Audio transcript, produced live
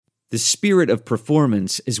The spirit of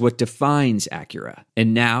performance is what defines Acura.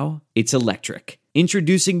 And now, it's electric.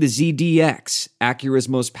 Introducing the ZDX, Acura's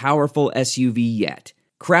most powerful SUV yet.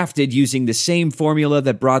 Crafted using the same formula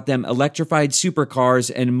that brought them electrified supercars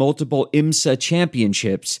and multiple IMSA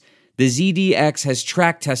championships, the ZDX has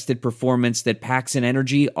track-tested performance that packs an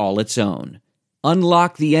energy all its own.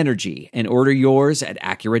 Unlock the energy and order yours at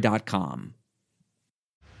Acura.com.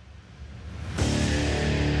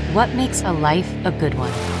 What makes a life a good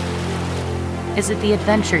one? Is it the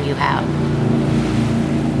adventure you have?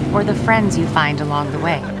 Or the friends you find along the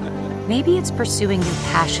way? Maybe it's pursuing your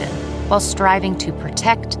passion while striving to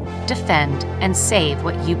protect, defend, and save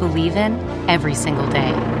what you believe in every single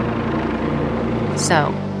day. So,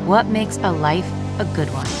 what makes a life a good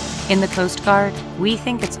one? In the Coast Guard, we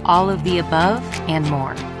think it's all of the above and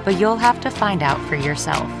more, but you'll have to find out for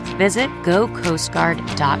yourself. Visit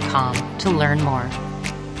gocoastguard.com to learn more.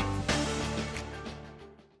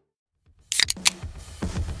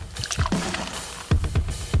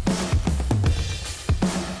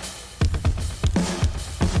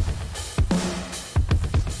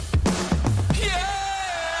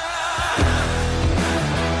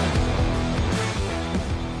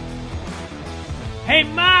 Hey,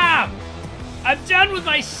 Mom! I'm done with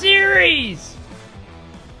my series!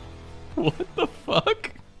 What the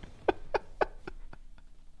fuck?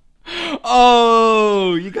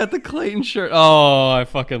 Oh, you got the Clayton shirt. Oh, I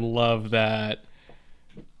fucking love that.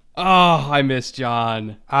 Oh, I miss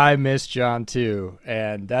John. I miss John too,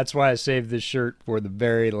 and that's why I saved this shirt for the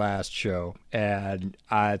very last show. And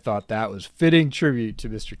I thought that was fitting tribute to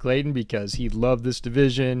Mr. Clayton because he loved this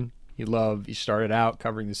division. He started out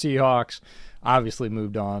covering the Seahawks, obviously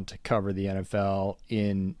moved on to cover the NFL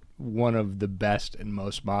in one of the best and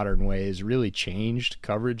most modern ways, really changed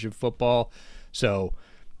coverage of football. So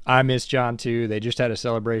I miss John too. They just had a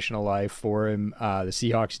celebration of life for him. The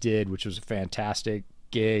Seahawks did, which was a fantastic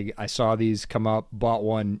gig. I saw these come up, bought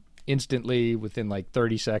one instantly within like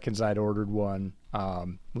 30 seconds. I'd ordered one,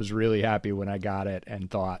 was really happy when I got it and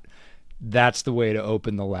thought that's the way to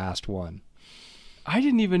open the last one. I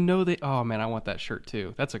didn't even know they... Oh, man, I want that shirt,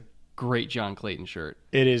 too. That's a great John Clayton shirt.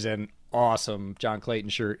 It is an awesome John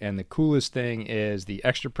Clayton shirt, and the coolest thing is the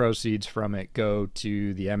extra proceeds from it go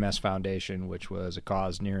to the MS Foundation, which was a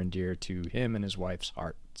cause near and dear to him and his wife's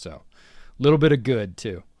heart. So, a little bit of good,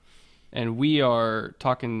 too. And we are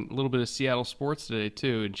talking a little bit of Seattle sports today,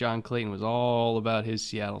 too. And John Clayton was all about his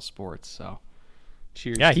Seattle sports, so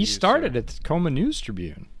cheers. Yeah, to he you, started sir. at the Tacoma News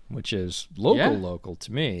Tribune, which is local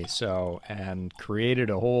to me. So, and created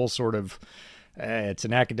a whole sort of, it's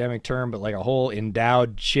an academic term, but like a whole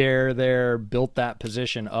endowed chair there, built that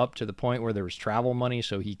position up to the point where there was travel money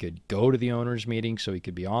so he could go to the owners' meeting, so he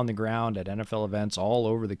could be on the ground at NFL events all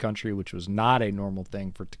over the country, which was not a normal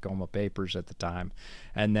thing for Tacoma papers at the time.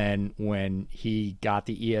 And then when he got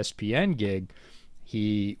the ESPN gig,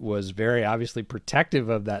 he was very obviously protective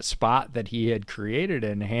of that spot that he had created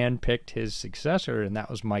and handpicked his successor, and that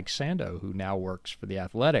was Mike Sando, who now works for The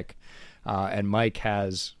Athletic. And Mike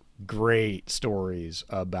has great stories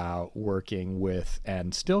about working with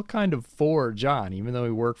and still kind of for John. Even though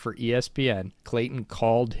he worked for ESPN, Clayton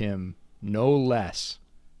called him no less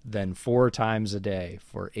than 4 times a day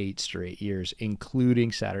for 8 straight years,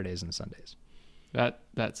 including Saturdays and Sundays. That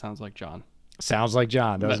sounds like John. Sounds like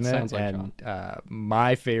John, doesn't it? Sounds like and John.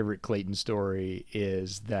 My favorite Clayton story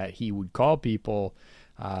is that he would call people.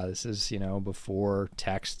 This is, before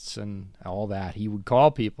texts and all that. He would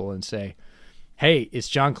call people and say, "Hey, it's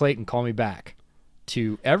John Clayton. Call me back."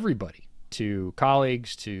 To everybody, to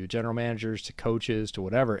colleagues, to general managers, to coaches, to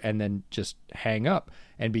whatever, and then just hang up.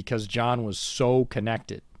 And because John was so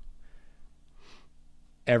connected,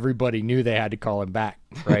 everybody knew they had to call him back,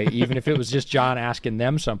 right? Even if it was just John asking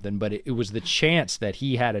them something, but it was the chance that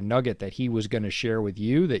he had a nugget that he was going to share with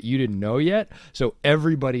you that you didn't know yet. So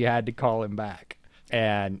everybody had to call him back.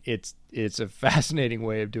 And it's a fascinating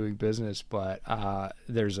way of doing business, but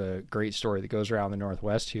there's a great story that goes around the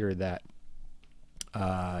Northwest here that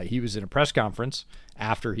he was in a press conference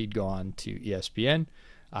after he'd gone to ESPN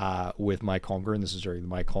with Mike Holmgren. This is during the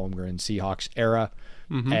Mike Holmgren Seahawks era.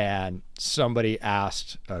 Mm-hmm. And somebody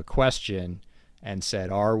asked a question and said,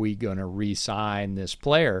 "Are we going to re-sign this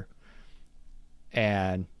player?"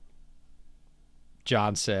 And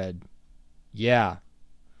John said, "Yeah."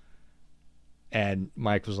 And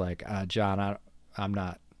Mike was like, "John, I'm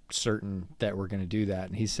not certain that we're going to do that."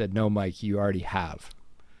 And he said, "No, Mike, you already have."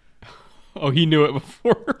 Oh, he knew it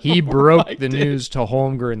before. He broke the news to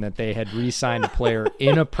Holmgren that they had re-signed a player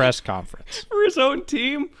in a press conference. For his own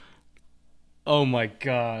team? Oh, my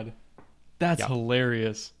God. That's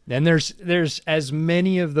hilarious. And there's as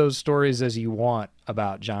many of those stories as you want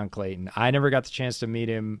about John Clayton. I never got the chance to meet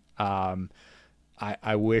him.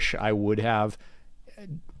 I wish I would have.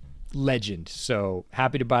 Legend. So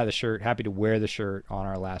happy to buy the shirt, happy to wear the shirt on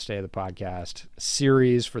our last day of the podcast.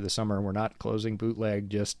 Series for the summer. We're not closing Bootleg,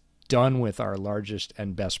 just done with our largest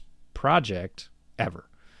and best project ever.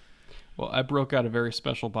 Well, I broke out a very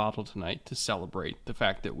special bottle tonight to celebrate the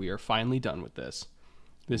fact that we are finally done with this.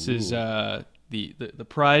 This is the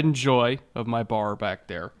pride and joy of my bar back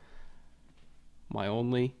there. My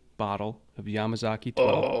only bottle of Yamazaki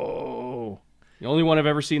 12. Oh. The only one I've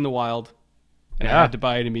ever seen in the wild. And I had to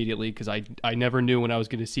buy it immediately because I never knew when I was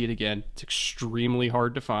going to see it again. It's extremely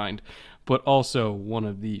hard to find, but also one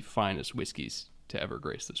of the finest whiskeys to ever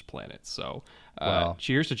grace this planet. So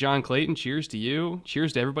cheers to John Clayton. Cheers to you.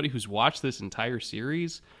 Cheers to everybody who's watched this entire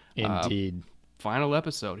series. Indeed. Final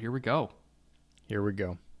episode. Here we go. Here we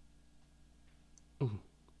go. Ooh.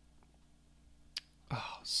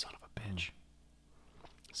 Oh, son of a bitch.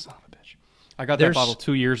 Son of a bitch. I got that bottle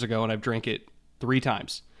 2 years ago, and I've drank it 3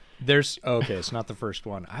 times. Okay, it's not the first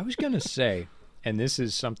one. I was going to say, and this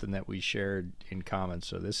is something that we shared in comments,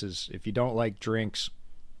 so this is, if you don't like drinks,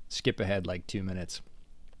 skip ahead like 2 minutes.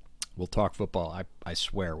 We'll talk football. I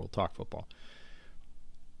swear we'll talk football.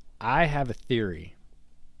 I have a theory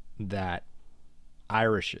that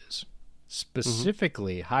Irishes,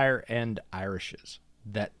 specifically higher-end Irishes,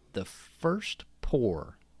 that the first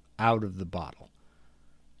pour out of the bottle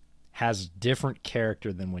has different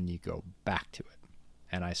character than when you go back to it.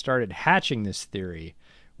 And I started hatching this theory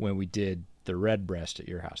when we did the Redbreast at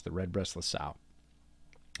your house, the Redbreast LaSalle,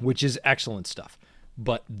 which is excellent stuff.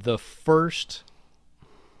 But the first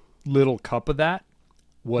little cup of that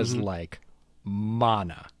was like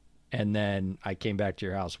mana. And then I came back to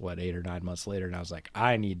your house, 8 or 9 months later, and I was like,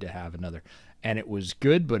 I need to have another. And it was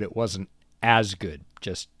good, but it wasn't as good.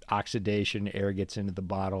 Just oxidation, air gets into the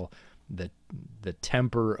bottle. The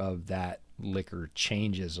temper of that liquor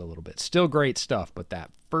changes a little bit. Still great stuff, but that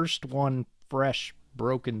first one, fresh,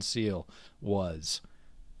 broken seal, was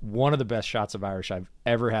one of the best shots of Irish I've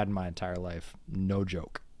ever had in my entire life. No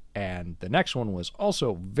joke. And the next one was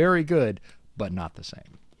also very good, but not the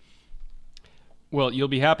same. Well, you'll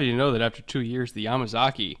be happy to know that after 2 years, the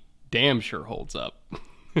Yamazaki damn sure holds up.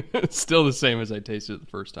 It's still the same as I tasted it the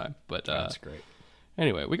first time. But that's great.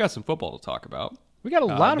 Anyway, we got some football to talk about. We got a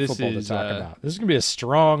lot of football to talk about. This is going to be a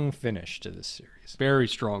strong finish to this series. Very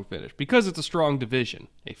strong finish. Because it's a strong division,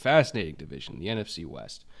 a fascinating division, the NFC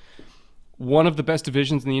West. One of the best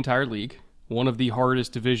divisions in the entire league. One of the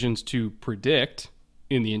hardest divisions to predict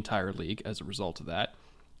in the entire league as a result of that.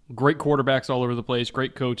 Great quarterbacks all over the place.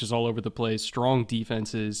 Great coaches all over the place. Strong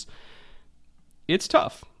defenses. It's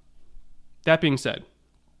tough. That being said,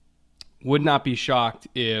 would not be shocked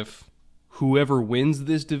if whoever wins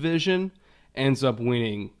this division ends up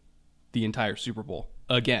winning the entire Super Bowl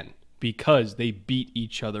again, because they beat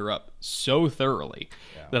each other up so thoroughly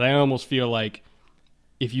that I almost feel like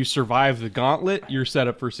if you survive the gauntlet, you're set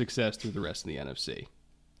up for success through the rest of the NFC.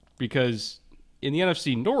 Because in the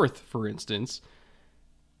NFC North, for instance,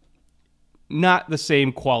 not the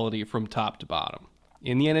same quality from top to bottom.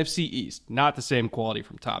 In the NFC East, not the same quality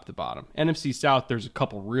from top to bottom. NFC South, there's a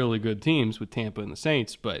couple really good teams with Tampa and the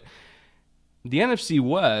Saints, but the NFC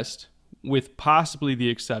West, with possibly the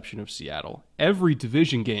exception of Seattle, every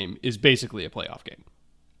division game is basically a playoff game.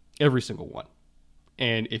 Every single one.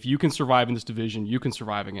 And if you can survive in this division, you can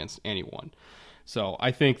survive against anyone. So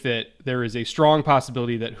I think that there is a strong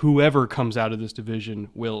possibility that whoever comes out of this division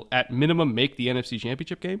will, at minimum, make the NFC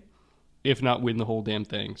Championship game, if not win the whole damn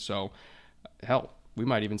thing. So, hell, we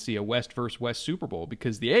might even see a West versus West Super Bowl,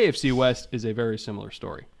 because the AFC West is a very similar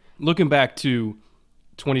story. Looking back to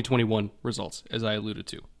 2021 results, as I alluded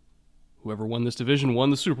to, whoever won this division won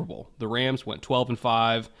the Super Bowl. The Rams went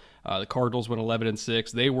 12-5. The Cardinals went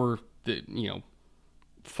 11-6. They were,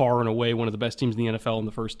 far and away one of the best teams in the NFL in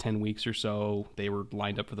the first 10 weeks or so. They were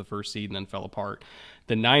lined up for the first seed and then fell apart.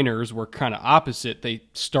 The Niners were kind of opposite. They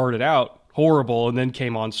started out horrible and then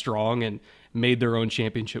came on strong and made their own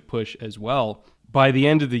championship push as well. By the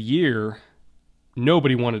end of the year,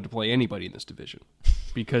 nobody wanted to play anybody in this division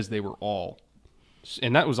because they were all...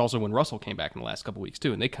 And that was also when Russell came back in the last couple weeks,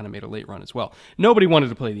 too, and they kind of made a late run as well. Nobody wanted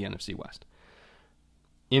to play the NFC West.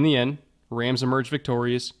 In the end, Rams emerged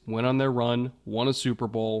victorious, went on their run, won a Super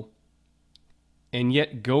Bowl. And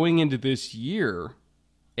yet, going into this year,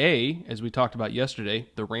 as we talked about yesterday,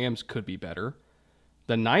 the Rams could be better.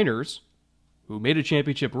 The Niners, who made a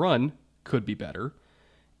championship run, could be better.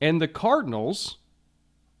 And the Cardinals,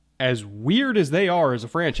 as weird as they are as a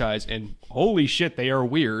franchise, and holy shit, they are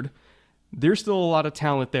weird, there's still a lot of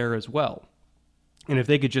talent there as well. And if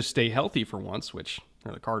they could just stay healthy for once, which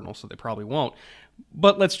They're the Cardinals, so they probably won't.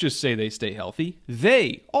 But let's just say they stay healthy.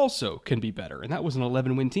 They also can be better, and that was an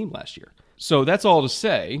 11-win team last year. So that's all to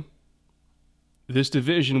say, this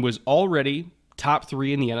division was already top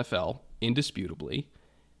 3 in the NFL, indisputably,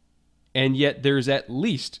 and yet there's at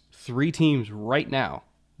least 3 teams right now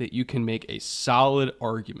that you can make a solid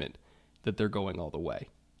argument that they're going all the way.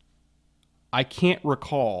 I can't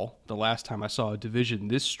recall the last time I saw a division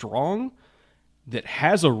this strong that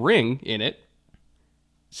has a ring in it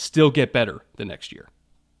still get better the next year.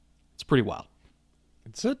 It's pretty wild.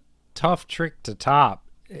 It's a tough trick to top.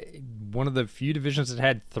 One of the few divisions that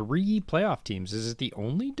had 3 playoff teams. Is it the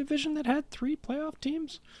only division that had 3 playoff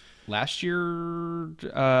teams? Last year,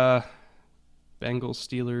 Bengals,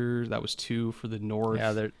 Steelers, that was 2 for the North.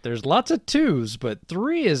 Yeah, there's lots of 2s, but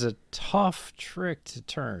 3 is a tough trick to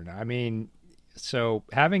turn. I mean, so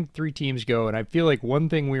having 3 teams go, and I feel like one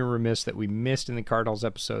thing we were remiss that we missed in the Cardinals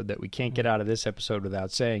episode that we can't get out of this episode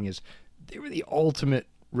without saying is they were the ultimate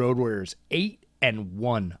road warriors,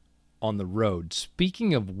 8-1 on the road.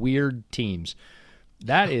 Speaking of weird teams,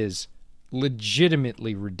 that is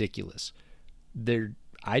legitimately ridiculous.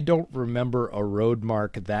 I don't remember a road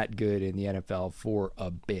mark that good in the NFL for a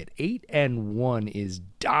bit. 8-1 is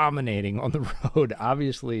dominating on the road.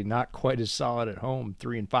 Obviously not quite as solid at home,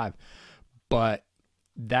 3-5. But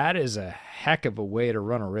that is a heck of a way to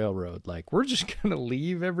run a railroad. Like, we're just going to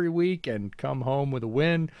leave every week and come home with a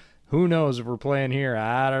win. Who knows if we're playing here?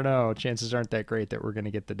 I don't know. Chances aren't that great that we're going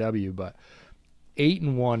to get the W, but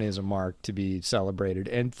 8-1 is a mark to be celebrated.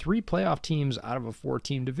 And 3 playoff teams out of a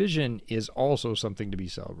 4-team division is also something to be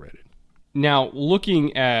celebrated. Now,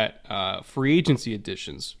 looking at free agency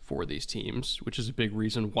additions for these teams, which is a big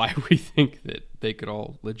reason why we think that they could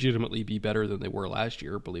all legitimately be better than they were last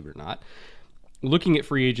year, believe it or not. Looking at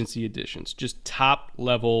free agency additions, just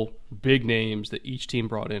top-level big names that each team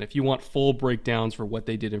brought in. If you want full breakdowns for what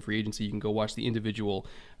they did in free agency, you can go watch the individual,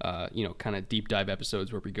 kind of deep dive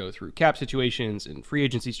episodes where we go through cap situations and free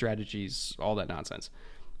agency strategies, all that nonsense.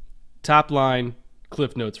 Top line,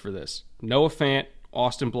 cliff notes for this. Noah Fant,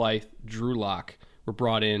 Austin Blythe, Drew Lock were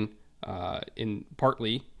brought in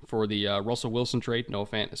partly for the Russell Wilson trade, Noah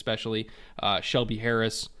Fant especially. Shelby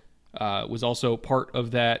Harris was also part of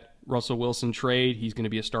that Russell Wilson trade. He's going to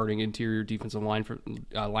be a starting interior defensive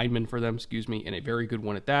lineman for them, and a very good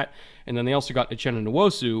one at that. And then they also got Uchenna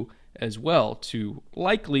Nwosu as well to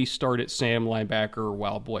likely start at Sam linebacker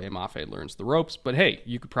while Boye Mafe learns the ropes. But hey,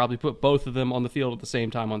 you could probably put both of them on the field at the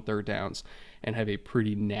same time on third downs and have a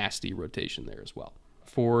pretty nasty rotation there as well.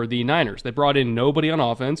 For the Niners, they brought in nobody on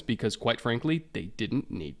offense because, quite frankly, they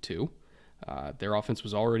didn't need to. Their offense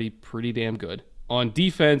was already pretty damn good. On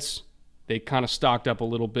defense, they kind of stocked up a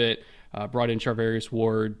little bit, brought in Charvarius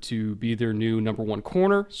Ward to be their new number 1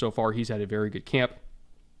 corner. So far, he's had a very good camp.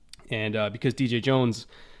 And because DJ Jones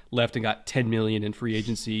left and got $10 million in free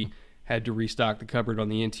agency, had to restock the cupboard on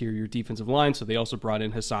the interior defensive line. So they also brought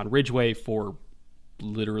in Hassan Ridgeway for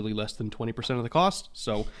literally less than 20% of the cost.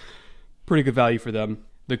 So pretty good value for them.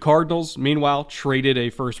 The Cardinals, meanwhile, traded a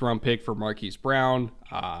first-round pick for Marquise Brown.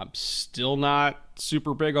 Still not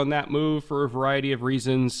super big on that move for a variety of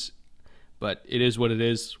reasons. But it is what it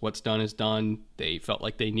is. What's done is done. They felt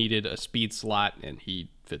like they needed a speed slot, and he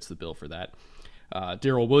fits the bill for that.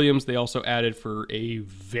 Darrell Williams, they also added for a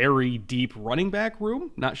very deep running back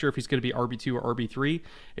room. Not sure if he's going to be RB2 or RB3.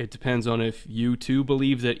 It depends on if you, too,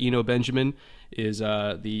 believe that Eno Benjamin is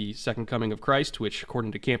the second coming of Christ, which,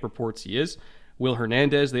 according to camp reports, he is. Will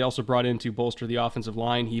Hernandez, they also brought in to bolster the offensive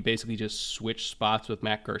line. He basically just switched spots with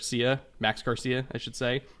Max Garcia,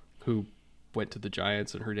 who went to the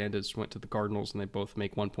Giants, and Hernandez went to the Cardinals, and they both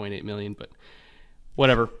make $1.8 million, but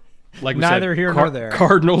whatever. Like we Neither said, here nor there.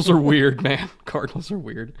 Cardinals are weird, man. Cardinals are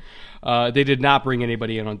weird. They did not bring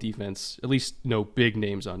anybody in on defense, at least no big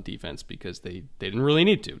names on defense, because they didn't really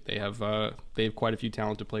need to. They have quite a few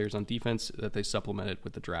talented players on defense that they supplemented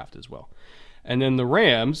with the draft as well. And then the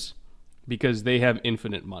Rams, because they have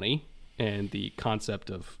infinite money and the concept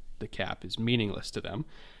of the cap is meaningless to them,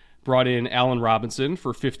 brought in Allen Robinson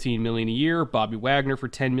for $15 million a year, Bobby Wagner for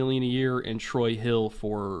 $10 million a year, and Troy Hill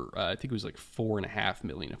for I think it was like $4.5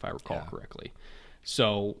 million, if I recall correctly.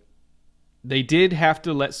 So they did have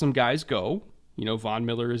to let some guys go. Von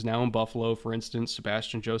Miller is now in Buffalo, for instance.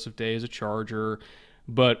 Sebastian Joseph Day is a Charger.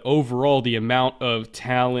 But overall, the amount of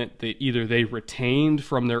talent that either they retained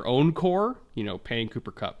from their own core, paying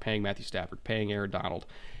Cooper Kupp, paying Matthew Stafford, paying Aaron Donald,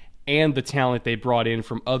 and the talent they brought in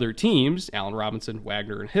from other teams, Allen Robinson,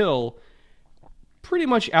 Wagner, and Hill, pretty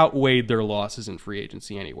much outweighed their losses in free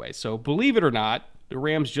agency anyway. So believe it or not, the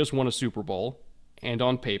Rams just won a Super Bowl, and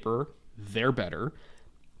on paper, they're better.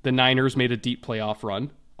 The Niners made a deep playoff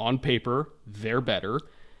run. on paper, they're better.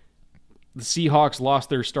 The Seahawks lost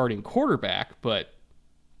their starting quarterback, but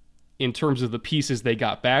in terms of the pieces they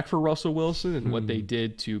got back for Russell Wilson and what they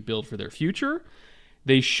did to build for their future,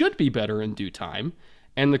 they should be better in due time.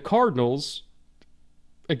 And the Cardinals,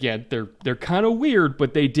 again, they're kind of weird,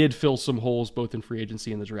 but they did fill some holes both in free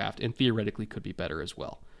agency and the draft, and theoretically could be better as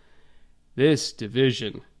well. This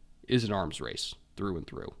division is an arms race through and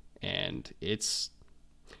through, and it's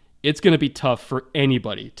going to be tough for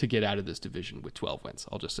anybody to get out of this division with 12 wins.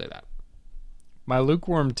 I'll just say that. My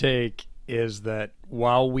lukewarm take is that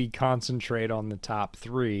while we concentrate on the top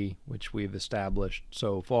three, which we've established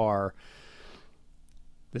so far,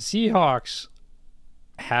 the Seahawks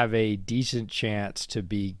have a decent chance to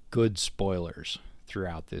be good spoilers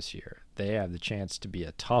throughout this year. They have the chance to be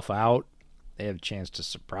a tough out. They have a chance to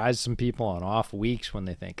surprise some people on off weeks when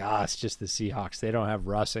they think, it's just the Seahawks. They don't have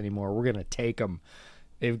Russ anymore. We're going to take them.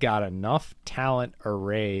 They've got enough talent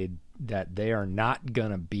arrayed that they are not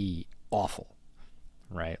going to be awful,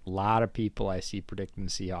 right? A lot of people I see predicting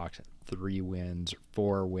the Seahawks at 3 wins or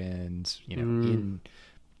 4 wins.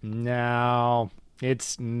 No,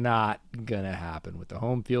 it's not going to happen. With the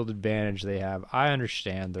home field advantage they have, I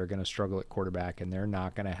understand they're going to struggle at quarterback, and they're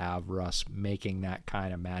not going to have Russ making that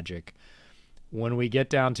kind of magic. When we get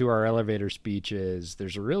down to our elevator speeches,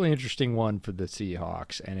 there's a really interesting one for the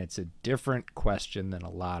Seahawks, and it's a different question than a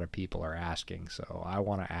lot of people are asking, so I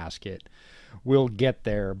want to ask it. We'll get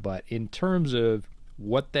there, but in terms of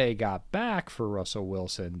what they got back for Russell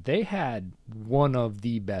Wilson, they had one of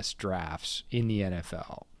the best drafts in the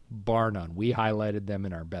NFL, bar none. We highlighted them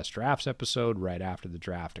in our best drafts episode right after the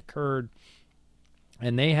draft occurred,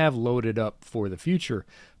 and they have loaded up for the future,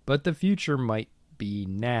 but the future might be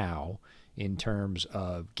now in terms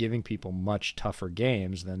of giving people much tougher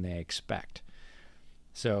games than they expect.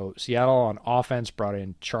 So Seattle on offense brought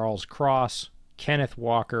in Charles Cross, Kenneth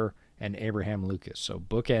Walker, and Abraham Lucas. So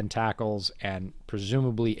bookend tackles and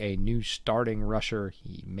presumably a new starting rusher.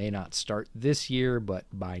 He may not start this year, but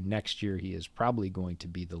by next year he is probably going to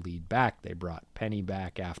be the lead back. They brought Penny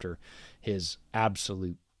back after his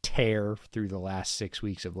absolute tear through the last 6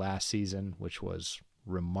 weeks of last season, which was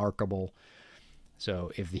remarkable.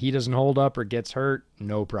 So if he doesn't hold up or gets hurt,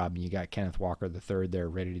 no problem. You got Kenneth Walker III there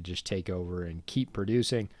ready to just take over and keep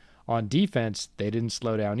producing. On defense, they didn't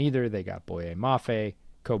slow down either. They got Boye Mafe,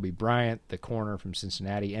 Kobe Bryant, the corner from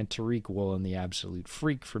Cincinnati, and Tariq Woolen, the absolute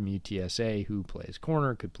freak from UTSA, who plays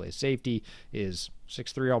corner, could play safety, is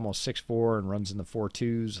 6'3", almost 6'4", and runs in the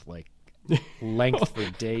 4.2s, like length for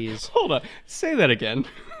days. Hold on. Say that again.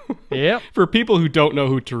 Yep. For people who don't know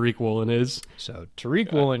who Tariq Woolen is. So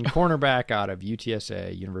Tariq Woolen, cornerback out of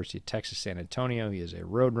UTSA, University of Texas, San Antonio. He is a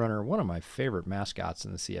road runner, one of my favorite mascots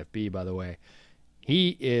in the CFB, by the way.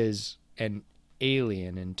 He is an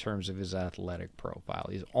alien in terms of his athletic profile.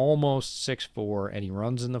 He's almost 6'4", and he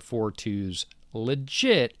runs in the 4.2s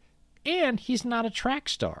legit, and he's not a track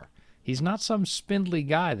star. He's not some spindly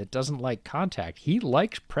guy that doesn't like contact. He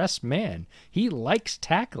likes press man. He likes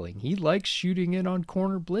tackling. He likes shooting in on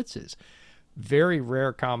corner blitzes. Very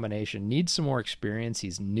rare combination. Needs some more experience.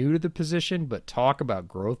 He's new to the position, but talk about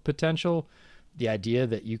growth potential. The idea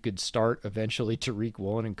that you could start eventually Tariq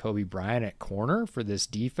Woolen and Kobe Bryant at corner for this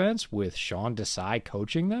defense with Sean Desai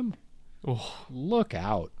coaching them? Oh, look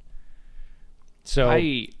out. So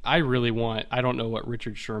I really want, I don't know what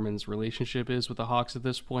Richard Sherman's relationship is with the Hawks at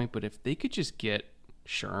this point, but if they could just get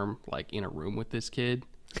Sherm like in a room with this kid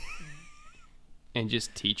and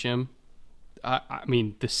just teach him, I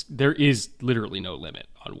mean, there is literally no limit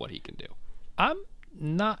on what he can do. I'm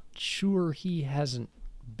not sure he hasn't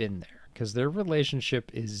been there because their relationship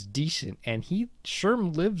is decent, and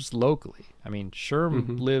Sherm lives locally. I mean,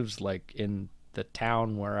 Sherm lives like in the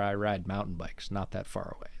town where I ride mountain bikes, not that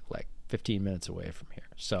far away, like 15 minutes away from here.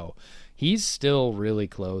 So he's still really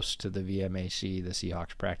close to the VMAC, the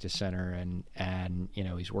Seahawks practice center, and you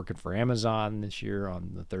know, he's working for Amazon this year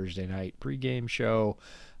on the Thursday night pregame show.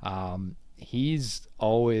 He's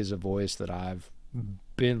always a voice that I've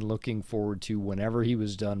been looking forward to whenever he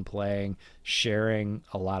was done playing, sharing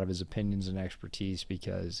a lot of his opinions and expertise,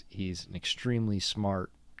 because he's an extremely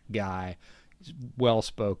smart guy. He's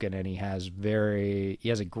well-spoken, and he has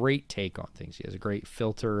a great take on things. He has a great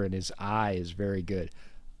filter, and his eye is very good.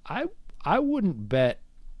 I wouldn't bet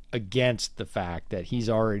against the fact that he's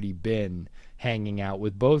already been hanging out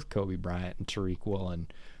with both Kobe Bryant and Tariq Woolen.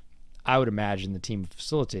 I would imagine the team would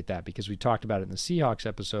facilitate that, because we talked about it in the Seahawks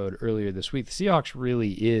episode earlier this week. The Seahawks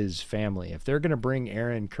really is family. If they're going to bring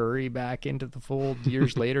Aaron Curry back into the fold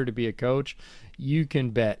years later to be a coach, you can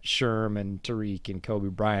bet Sherm and Tariq and Kobe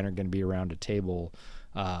Bryant are going to be around a table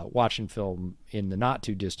watching film in the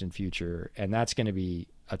not-too-distant future, and that's going to be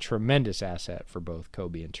a tremendous asset for both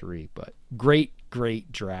Kobe and Tariq. But great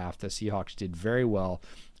draft. The Seahawks did very well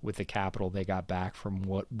with the capital they got back from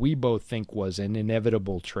what we both think was an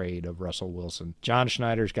inevitable trade of Russell Wilson. John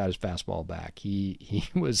Schneider's got his fastball back. He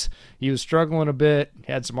was struggling a bit,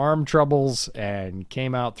 had some arm troubles, and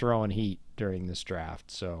came out throwing heat during this draft.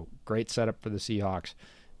 So great setup for the Seahawks,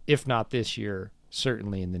 if not this year,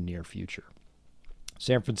 certainly in the near future.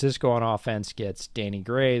 San Francisco on offense gets Danny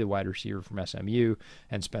Gray, the wide receiver from SMU,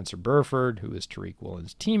 and Spencer Burford, who is Tariq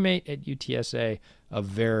Woolen's teammate at UTSA, a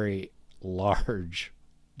very large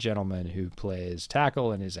gentleman who plays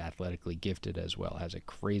tackle and is athletically gifted as well, has a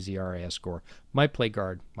crazy RAS score, might play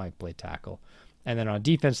guard, might play tackle. And then on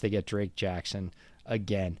defense, they get Drake Jackson,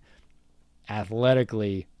 again,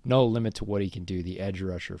 athletically, no limit to what he can do, the edge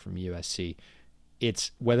rusher from USC.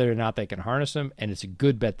 It's whether or not they can harness him, and it's a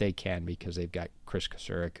good bet they can because they've got Chris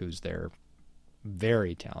Kasurik, who's their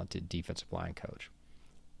very talented defensive line coach.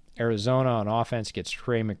 Arizona on offense gets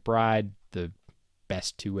Trey McBride, the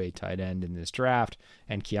best two-way tight end in this draft,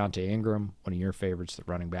 and Keontae Ingram, one of your favorites, the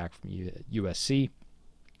running back from USC.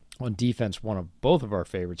 On defense, one of both of our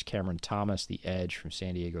favorites, Cameron Thomas, the edge from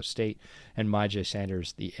San Diego State, and Myjai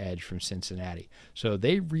Sanders, the edge from Cincinnati. So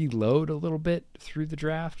they reload a little bit through the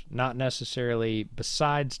draft, not necessarily,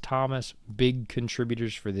 besides Thomas, big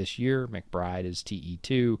contributors for this year. McBride is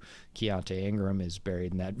TE2. Keontae Ingram is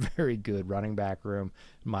buried in that very good running back room.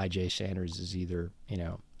 Myjai Sanders is either,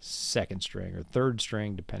 second string or third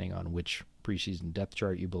string, depending on which preseason depth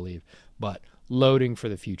chart you believe, but loading for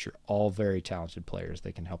the future. All very talented players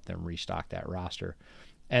that can help them restock that roster.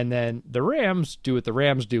 And then the Rams do what the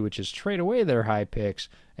Rams do, which is trade away their high picks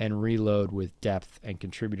and reload with depth and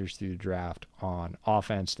contributors through the draft. On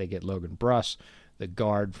offense, they get Logan Bruss, the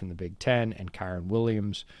guard from the Big Ten, and Kyron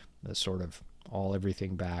Williams, the sort of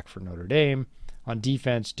all-everything back for Notre Dame. On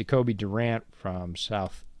defense, Jacoby Durant from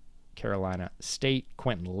South Carolina State,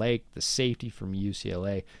 Quentin Lake, the safety from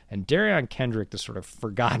UCLA, and Darion Kendrick, the sort of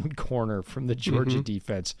forgotten corner from the Georgia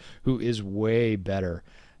defense, who is way better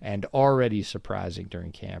and already surprising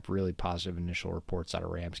during camp. Really positive initial reports out of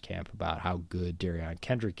Rams camp about how good Darion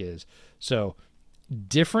Kendrick is. So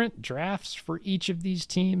different drafts for each of these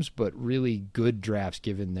teams, but really good drafts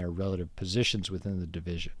given their relative positions within the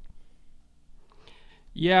division.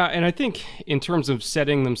 Yeah, and I think in terms of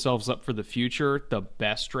setting themselves up for the future, the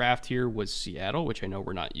best draft here was Seattle, which I know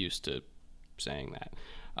we're not used to saying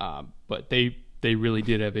that. But they really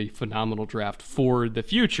did have a phenomenal draft for the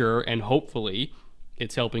future, and hopefully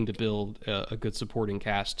it's helping to build a good supporting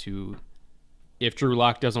cast to, if Drew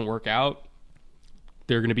Lock doesn't work out,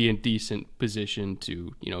 they're going to be in decent position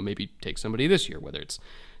to, maybe take somebody this year, whether it's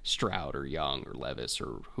Stroud or Young or Levis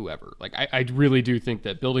or whoever. Like, I really do think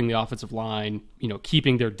that building the offensive line,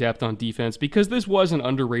 keeping their depth on defense, because this was an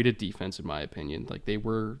underrated defense in my opinion. Like, they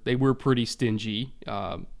were pretty stingy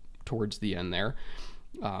towards the end there,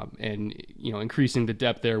 and increasing the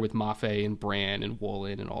depth there with Mafe and Brand and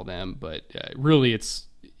Woolen and all them. But really, it's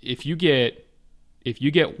if you get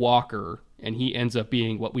Walker and he ends up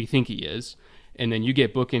being what we think he is, and then you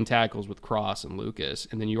get bookend tackles with Cross and Lucas,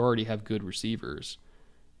 and then you already have good receivers.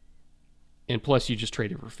 And plus, you just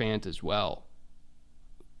traded for Fant as well.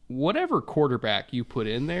 Whatever quarterback you put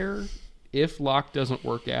in there, if Locke doesn't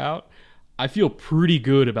work out, I feel pretty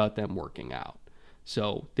good about them working out.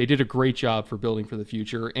 So they did a great job for building for the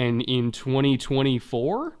future. And in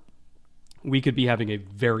 2024, we could be having a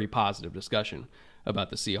very positive discussion about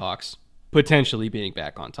the Seahawks potentially being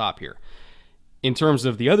back on top here. In terms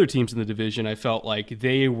of the other teams in the division, I felt like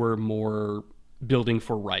they were more building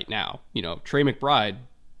for right now. Trey McBride,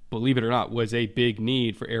 believe it or not, was a big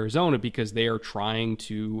need for Arizona because they are trying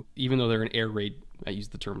to, even though they're an air raid, I use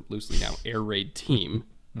the term loosely now, air raid team.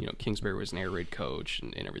 Kingsbury was an air raid coach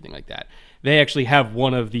and everything like that. They actually have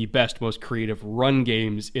one of the best, most creative run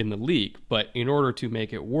games in the league. But in order to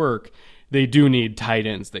make it work, they do need tight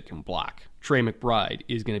ends that can block. Trey McBride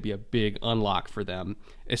is going to be a big unlock for them,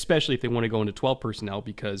 especially if they want to go into 12 personnel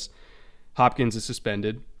because Hopkins is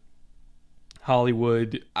suspended.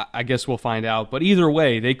 Hollywood, I guess we'll find out. But either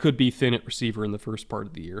way, they could be thin at receiver in the first part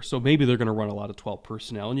of the year. So maybe they're going to run a lot of 12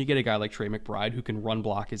 personnel. And you get a guy like Trey McBride who can run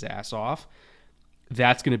block his ass off.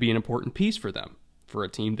 That's going to be an important piece for them, for a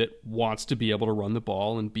team that wants to be able to run the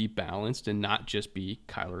ball and be balanced and not just be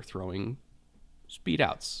Kyler throwing speed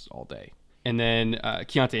outs all day. And then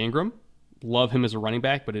Keontae Ingram, love him as a running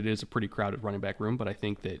back, but it is a pretty crowded running back room. But I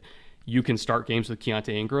think that you can start games with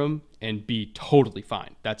Keontae Ingram and be totally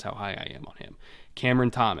fine. That's how high I am on him. Cameron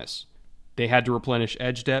Thomas, They had to replenish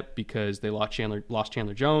edge depth because they lost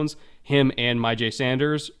Chandler Jones. Him and Myjai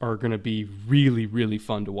Sanders are going to be really, really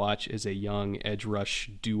fun to watch as a young edge rush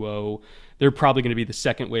duo. They're probably going to be the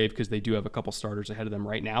second wave because they do have a couple starters ahead of them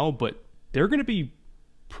right now, but they're going to be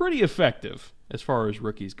pretty effective as far as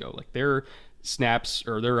rookies go. Like their snaps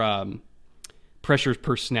or their pressures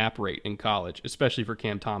per snap rate in college, especially for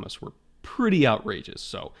Cam Thomas, were pretty outrageous.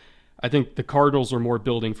 So I think the Cardinals are more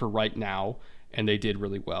building for right now, and they did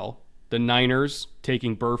really well. The Niners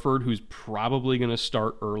taking Burford, who's probably going to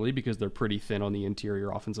start early because they're pretty thin on the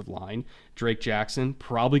interior offensive line. Drake Jackson,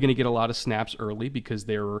 probably going to get a lot of snaps early because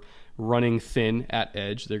they're running thin at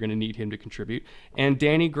edge. They're going to need him to contribute. And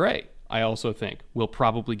Danny Gray, I also think, will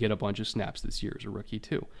probably get a bunch of snaps this year as a rookie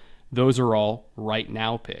too. Those are all right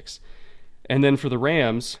now picks. And then for the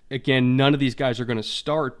Rams, again, none of these guys are going to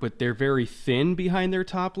start, but they're very thin behind their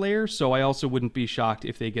top layer. So I also wouldn't be shocked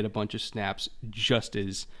if they get a bunch of snaps just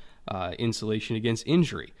as insulation against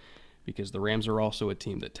injury, because the Rams are also a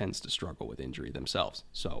team that tends to struggle with injury themselves.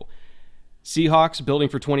 So Seahawks building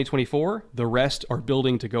for 2024. The rest are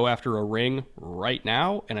building to go after a ring right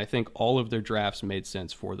now, and I think all of their drafts made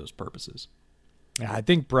sense for those purposes. Yeah, I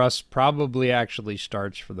think Bruss probably actually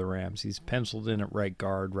starts for the Rams. He's penciled in at right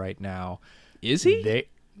guard right now. Is he?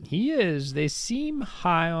 He is. They seem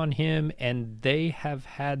high on him, and they have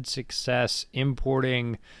had success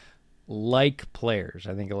importing like players.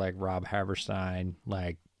 I think like Rob Haberstein,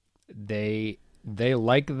 like they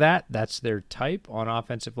like that. That's their type on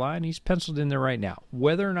offensive line. He's penciled in there right now.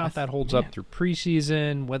 Whether or not that holds up through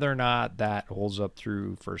preseason, whether or not that holds up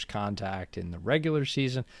through first contact in the regular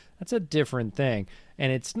season, that's a different thing.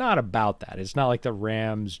 And it's not about that. It's not like the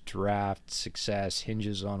Rams draft success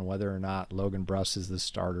hinges on whether or not Logan Bruss is the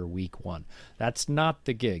starter week 1. That's not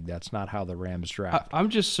the gig. That's not how the Rams draft. I'm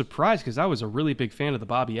just surprised because I was a really big fan of the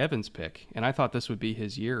Bobby Evans pick, and I thought this would be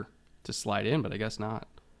his year to slide in, but I guess not.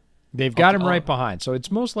 They've got him right behind. So it's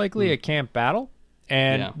most likely a camp battle,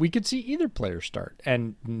 and we could see either player start,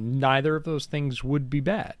 and neither of those things would be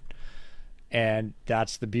bad. And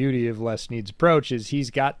that's the beauty of Les Snead's approach, is he's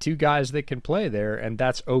got two guys that can play there, and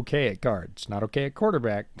that's okay at guard. It's not okay at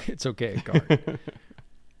quarterback. It's okay at guard.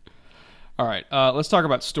 All right, let's talk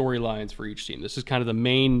about storylines for each team. This is kind of the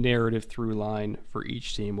main narrative through line for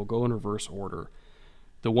each team. We'll go in reverse order.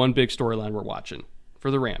 The one big storyline we're watching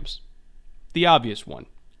for the Rams, the obvious one.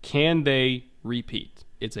 Can they repeat?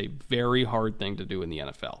 It's a very hard thing to do in the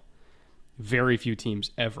NFL. Very few teams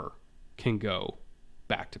ever can go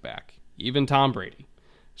back-to-back. Even Tom Brady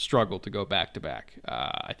struggled to go back-to-back.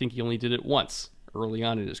 I think he only did it once early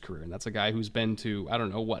on in his career, and that's a guy who's been to, I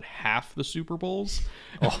don't know, half the Super Bowls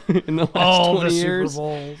in the last 20 years. Super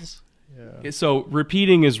Bowls. Yeah. So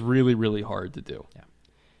repeating is really, really hard to do. Yeah.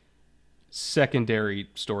 Secondary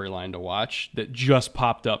storyline to watch that just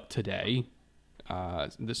popped up today.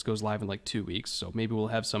 This goes live in like 2 weeks, so maybe we'll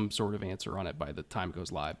have some sort of answer on it by the time it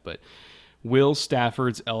goes live. But will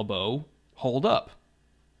Stafford's elbow hold up?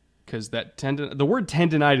 Because the word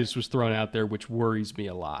tendonitis was thrown out there, which worries me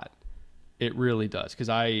a lot. It really does, because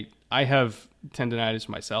I have tendonitis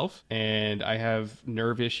myself, and I have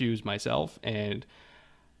nerve issues myself, and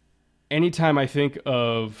anytime I think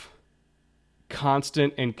of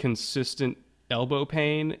constant and consistent elbow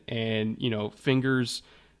pain and, fingers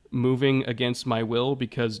moving against my will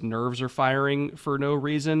because nerves are firing for no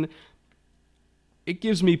reason, it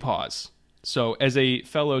gives me pause. So as a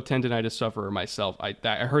fellow tendonitis sufferer myself, I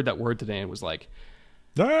heard that word today and was like,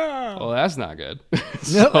 well, that's not good.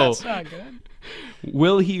 No, that's not good.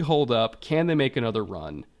 Will he hold up? Can they make another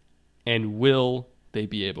run? And will they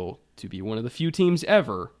be able to be one of the few teams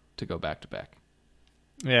ever to go back-to-back?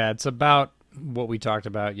 Yeah, it's about what we talked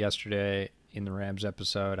about yesterday in the Rams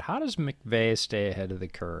episode. How does McVay stay ahead of the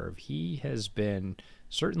curve? He has been,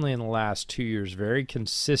 certainly in the last 2 years, very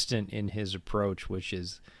consistent in his approach, which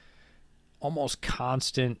is almost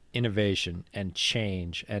constant innovation and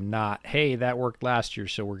change, and not, hey, that worked last year,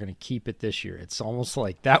 so we're going to keep it this year. It's almost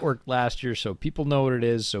like that worked last year, so people know what it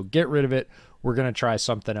is, so get rid of it. We're going to try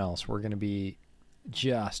something else. We're going to be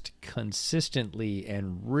just consistently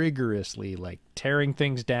and rigorously like tearing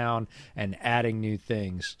things down and adding new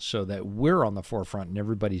things so that we're on the forefront and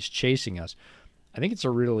everybody's chasing us. I think it's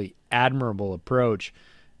a really admirable approach.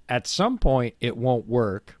 At some point, it won't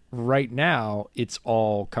work. Right now, it's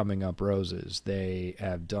all coming up roses. They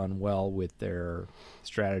have done well with their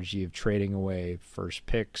strategy of trading away first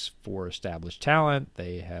picks for established talent.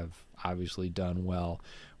 They have obviously done well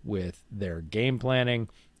with their game planning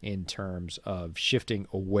in terms of shifting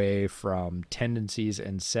away from tendencies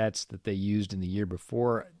and sets that they used in the year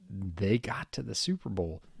before. they got to the Super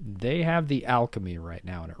Bowl. They have the alchemy right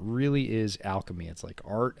now, and it really is alchemy. It's like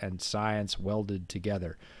art and science welded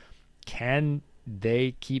together. Can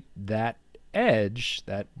they keep that edge,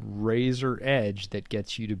 that razor edge that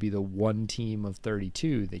gets you to be the one team of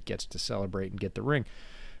 32 that gets to celebrate and get the ring?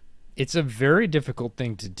 It's a very difficult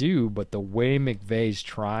thing to do, but the way McVay's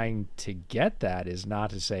trying to get that is not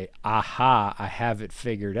to say, aha, I have it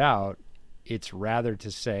figured out. It's rather to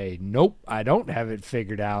say, nope, I don't have it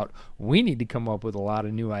figured out. We need to come up with a lot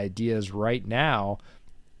of new ideas right now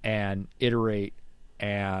and iterate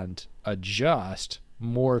and adjust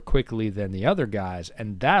more quickly than the other guys,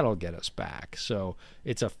 and that'll get us back. So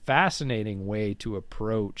it's a fascinating way to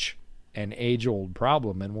approach an age-old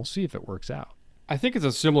problem, and we'll see if it works out. I think it's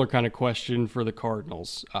a similar kind of question for the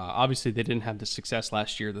Cardinals. Obviously, they didn't have the success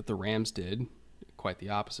last year that the Rams did. Quite the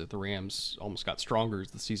opposite. The Rams almost got stronger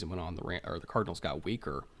as the season went on. The Cardinals got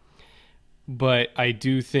weaker. But I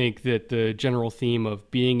do think that the general theme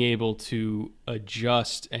of being able to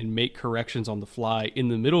adjust and make corrections on the fly in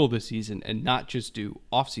the middle of the season and not just do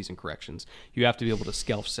off-season corrections, you have to be able to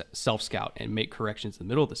self-scout and make corrections in the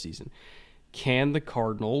middle of the season. Can the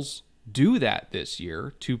Cardinals do that this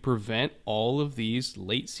year to prevent all of these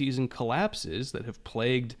late-season collapses that have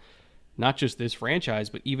plagued not just this franchise,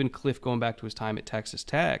 but even Cliff going back to his time at Texas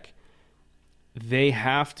Tech? They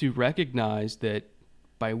have to recognize that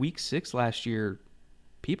by week 6 last year,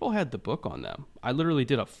 people had the book on them. I literally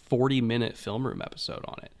did a 40-minute film room episode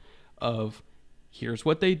on it of here's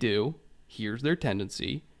what they do, here's their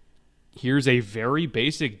tendency, here's a very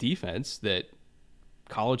basic defense that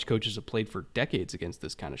college coaches have played for decades against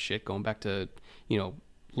this kind of shit, going back to,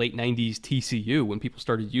 late 90s TCU when people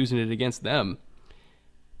started using it against them.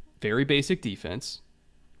 Very basic defense.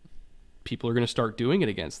 People are going to start doing it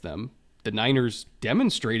against them. The Niners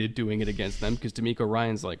demonstrated doing it against them because DeMeco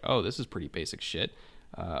Ryans like, oh, this is pretty basic shit.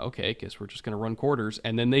 Okay, guess we're just going to run quarters.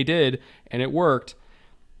 And then they did, and it worked.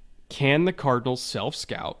 Can the Cardinals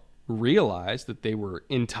self-scout, realize that they were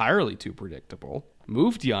entirely too predictable,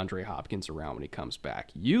 move DeAndre Hopkins around when he comes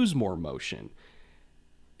back, use more motion,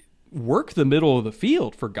 work the middle of the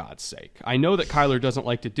field, for God's sake? I know that Kyler doesn't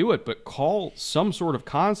like to do it, but call some sort of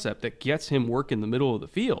concept that gets him work in the middle of the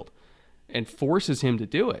field and forces him to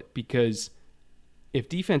do it. Because if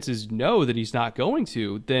defenses know that he's not going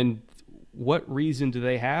to, then what reason do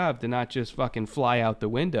they have to not just fucking fly out the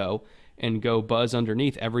window and go buzz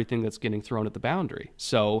underneath everything that's getting thrown at the boundary?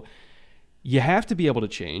 So you have to be able to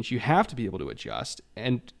change. You have to be able to adjust.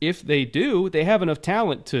 And if they do, they have enough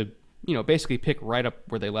talent to, basically pick right up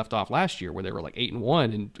where they left off last year, where they were like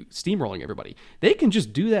 8-1 and steamrolling everybody. They can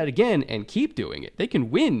just do that again and keep doing it. They can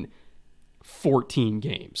win 14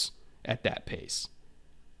 games at that pace.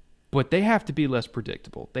 But they have to be less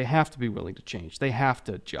predictable. They have to be willing to change. They have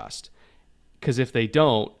to adjust. Because if they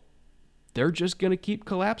don't, they're just going to keep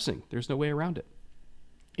collapsing. There's no way around it.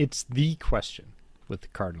 It's the question with the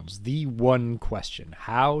Cardinals. The one question.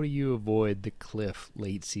 How do you avoid the Cliff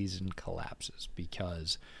late season collapses?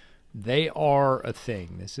 Because they are a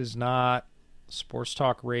thing. This is not sports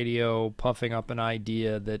talk radio puffing up an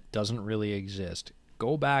idea that doesn't really exist.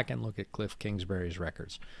 Go back and look at Cliff Kingsbury's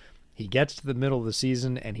records. He gets to the middle of the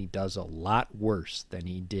season and he does a lot worse than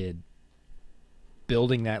he did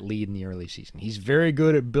building that lead in the early season. He's very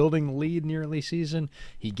good at building the lead in the early season.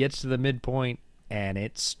 He gets to the midpoint and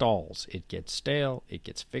it stalls. It gets stale. It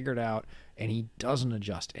gets figured out, and he doesn't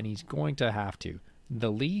adjust, and he's going to have to.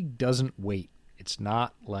 The league doesn't wait. It's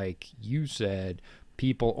not like you said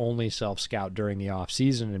people only self-scout during the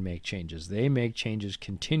offseason and make changes. They make changes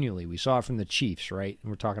continually. We saw it from the Chiefs, right? And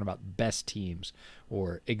we're talking about best teams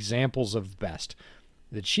or examples of best.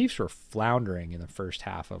 The Chiefs were floundering in the first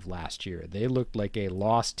half of last year. They looked like a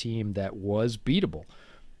lost team that was beatable.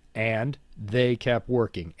 And they kept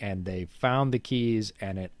working, and they found the keys,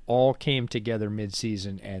 and it all came together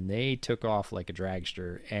midseason, and they took off like a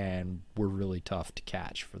dragster and were really tough to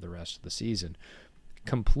catch for the rest of the season.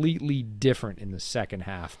 Completely different in the second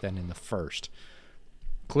half than in the first.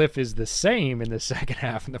 Cliff is the same in the second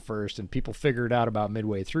half and the first, and people figure it out about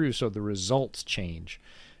midway through, so the results change.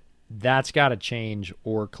 That's got to change,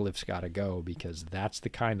 or Cliff's got to go, because that's the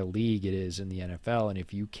kind of league it is in the NFL, and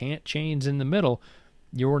if you can't change in the middle,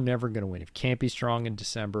 you're never going to win. If you can't be strong in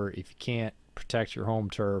December, if you can't protect your home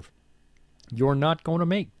turf, you're not going to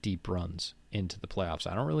make deep runs into the playoffs.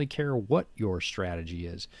 I don't really care what your strategy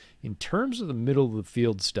is. In terms of the middle of the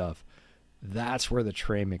field stuff, that's where the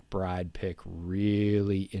Trey McBride pick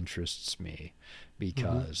really interests me,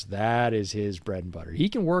 because that is his bread and butter. He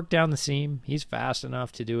can work down the seam. He's fast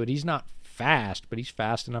enough to do it. He's not fast, but he's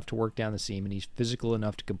fast enough to work down the seam, and he's physical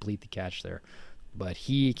enough to complete the catch there. but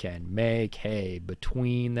he can make hay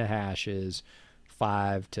between the hashes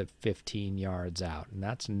 5 to 15 yards out. And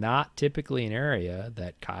that's not typically an area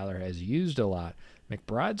that Kyler has used a lot.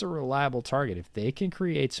 McBride's a reliable target. If they can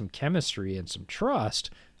create some chemistry and some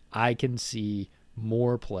trust, I can see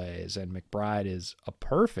more plays. And McBride is a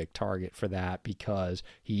perfect target for that because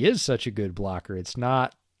he is such a good blocker. It's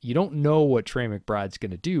not, you don't know what Trey McBride's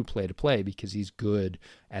going to do play to play because he's good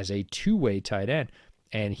as a two-way tight end.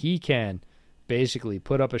 And he can basically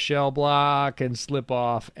put up a shell block and slip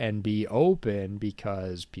off and be open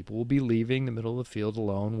because people will be leaving the middle of the field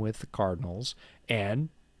alone with the Cardinals. And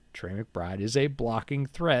Trey McBride is a blocking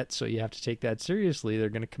threat, so you have to take that seriously. They're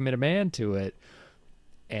going to commit a man to it.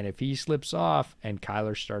 And if he slips off and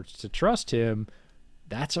Kyler starts to trust him,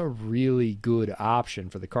 that's a really good option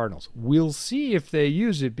for the Cardinals. We'll see if they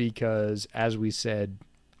use it because, as we said,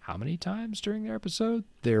 how many times during their episode?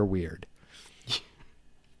 They're weird.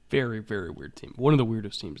 Very, very weird team. One of the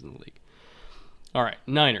weirdest teams in the league. All right,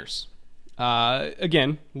 Niners.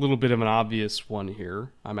 Again, a little bit of an obvious one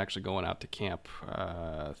here. I'm actually going out to camp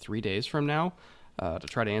 3 days from now to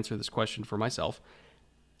try to answer this question for myself.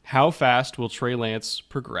 How fast will Trey Lance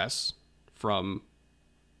progress from,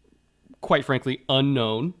 quite frankly,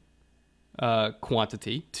 unknown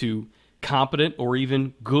quantity to competent or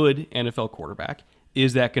even good NFL quarterback?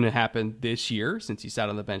 Is that going to happen this year since he sat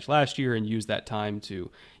on the bench last year and used that time to,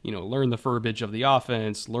 learn the verbiage of the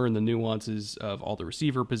offense, learn the nuances of all the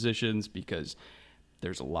receiver positions, because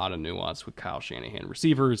there's a lot of nuance with Kyle Shanahan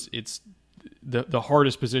receivers. It's the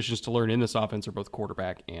hardest positions to learn in this offense are both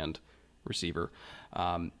quarterback and receiver.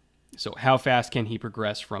 So how fast can he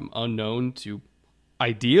progress from unknown to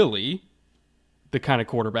ideally the kind of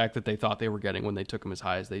quarterback that they thought they were getting when they took him as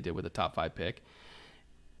high as they did with a top 5 pick?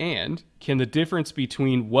 And can the difference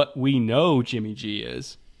between what we know Jimmy G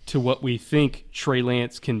is to what we think Trey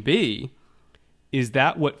Lance can be, is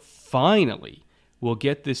that what finally will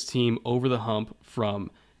get this team over the hump from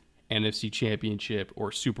NFC Championship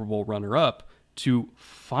or Super Bowl runner-up to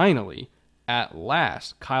finally, at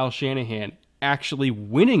last, Kyle Shanahan actually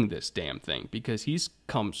winning this damn thing? Because he's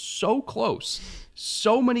come so close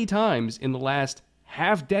so many times in the last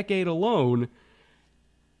half-decade alone.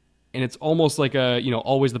 And it's almost like a,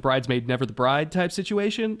 always the bridesmaid, never the bride type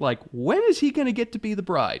situation. Like, when is he going to get to be the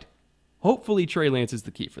bride? Hopefully Trey Lance is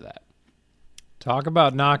the key for that. Talk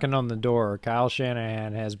about knocking on the door. Kyle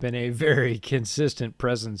Shanahan has been a very consistent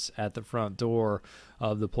presence at the front door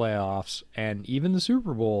of the playoffs and even the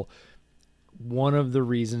Super Bowl. One of the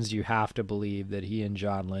reasons you have to believe that he and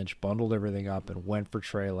John Lynch bundled everything up and went for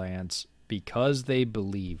Trey Lance, because they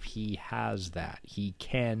believe he has that. He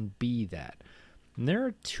can be that. And there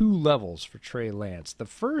are 2 levels for Trey Lance. The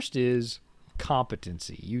first is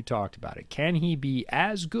competency. You talked about it. Can he be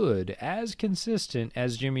as good, as consistent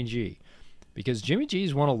as Jimmy G? Because Jimmy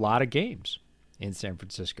G's won a lot of games in San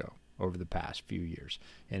Francisco over the past few years.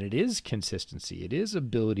 And it is consistency. It is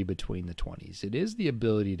ability between the 20s. It is the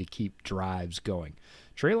ability to keep drives going.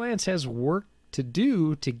 Trey Lance has work to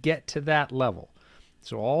do to get to that level.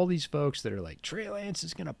 So all these folks that are like, Trey Lance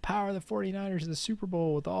is going to power the 49ers to the Super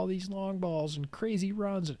Bowl with all these long balls and crazy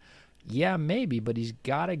runs. Yeah, maybe, but he's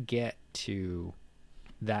got to get to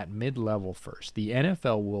that mid-level first. The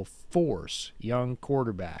NFL will force young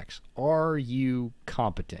quarterbacks, are you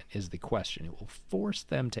competent, is the question. It will force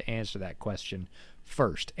them to answer that question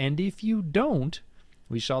first. And if you don't,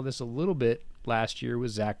 we saw this a little bit last year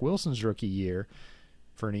with Zach Wilson's rookie year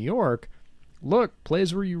for New York. Look,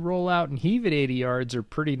 plays where you roll out and heave it 80 yards are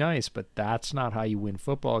pretty nice, but that's not how you win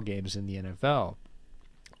football games in the NFL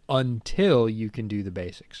until you can do the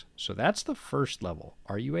basics. So that's the first level.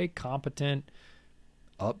 Are you a competent,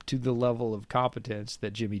 up to the level of competence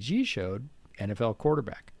that Jimmy G showed, NFL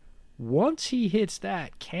quarterback? Once he hits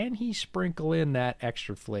that, can he sprinkle in that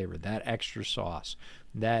extra flavor, that extra sauce,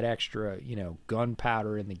 that extra,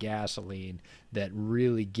 gunpowder in the gasoline that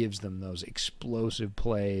really gives them those explosive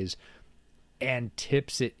plays and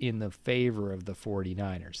tips it in the favor of the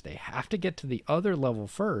 49ers? They have to get to the other level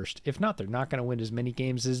first. If not, they're not going to win as many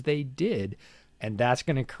games as they did, and that's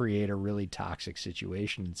going to create a really toxic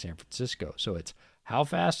situation in San Francisco. So it's how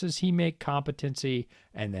fast does he make competency,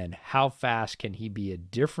 and then how fast can he be a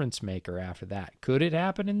difference maker after that? Could it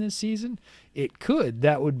happen in this season? It could.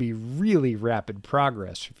 That would be really rapid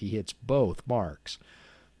progress if he hits both marks.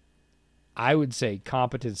 I would say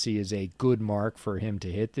competency is a good mark for him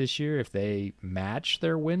to hit this year. If they match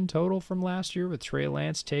their win total from last year with Trey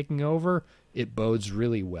Lance taking over, it bodes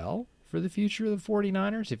really well for the future of the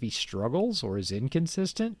 49ers. If he struggles or is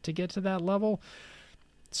inconsistent to get to that level,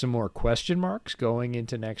 some more question marks going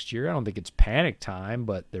into next year. I don't think it's panic time,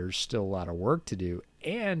 but there's still a lot of work to do.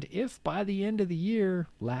 And if by the end of the year,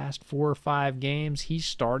 last 4 or 5 games, he's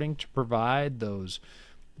starting to provide those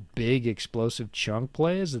big explosive chunk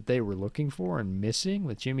plays that they were looking for and missing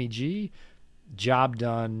with Jimmy G, job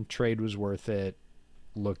done, trade was worth it,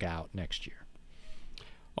 look out next year.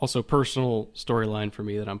 Also, personal storyline for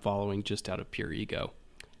me that I'm following just out of pure ego.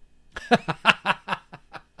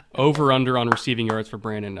 Over under on receiving yards for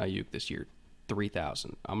Brandon Ayuk this year,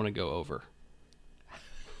 3,000. I'm going to go over.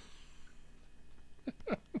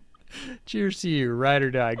 Cheers to you, ride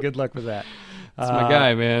or die. Good luck with that. That's my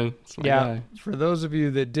guy, man. That's my guy. For those of you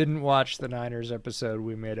that didn't watch the Niners episode,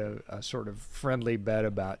 we made a sort of friendly bet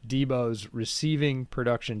about Debo's receiving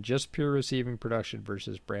production, just pure receiving production,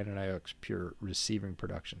 versus Brandon Ayuk's pure receiving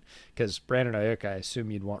production. Because Brandon Ayuk, I assume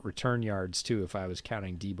you'd want return yards too if I was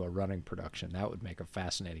counting Debo running production. That would make a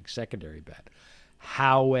fascinating secondary bet.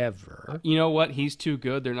 However, you know what? He's too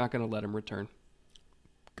good. They're not going to let him return.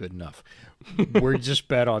 Good enough. We're just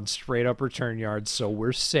bet on straight up return yards, so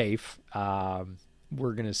we're safe.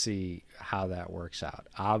 We're going to see how that works out.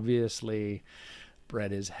 Obviously,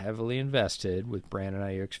 Brett is heavily invested with Brandon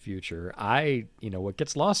Ayuk's future. What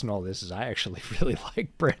gets lost in all this is I actually really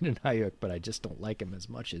like Brandon Ayuk, but I just don't like him as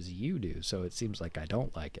much as you do, so it seems like I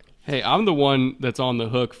don't like him. Hey, I'm the one that's on the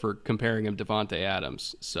hook for comparing him to Devontae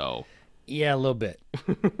Adams, so... Yeah, a little bit.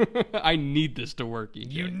 I need this to work.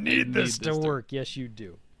 You need this to work. Yes, you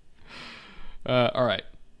do. All right.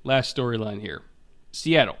 Last storyline here.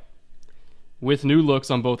 Seattle. With new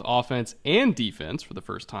looks on both offense and defense for the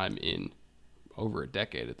first time in over a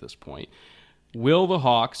decade at this point. Will the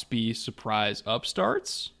Hawks be surprise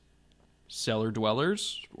upstarts, cellar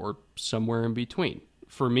dwellers, or somewhere in between?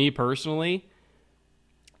 For me personally,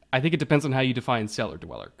 I think it depends on how you define cellar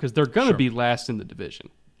dweller, because they're going to be last in the division.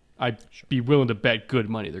 I'd be willing to bet good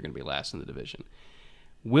money they're going to be last in the division.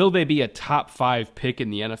 Will they be a top 5 pick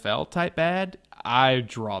in the NFL type bad? I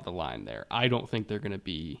draw the line there. I don't think they're going to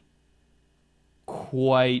be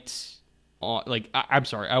quite on. I'm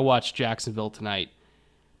sorry. I watched Jacksonville tonight.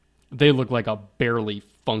 They look like a barely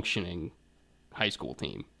functioning high school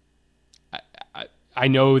team. I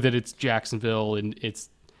know that it's Jacksonville and it's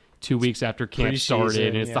 2 weeks after camp started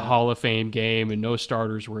and it's the Hall of Fame game and no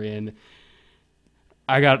starters were in.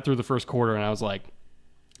 I got through the first quarter and I was like,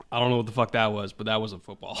 I don't know what the fuck that was, but that wasn't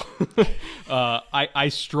football. I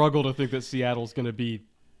struggle to think that Seattle's going to be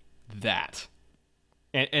that.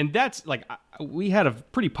 And that's we had a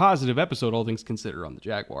pretty positive episode, all things considered, on the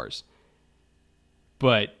Jaguars.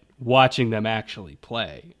 But watching them actually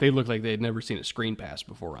play, they look like they had never seen a screen pass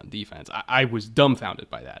before on defense. I was dumbfounded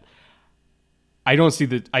by that. I don't see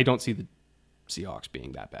the Seahawks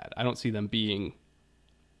being that bad. I don't see them being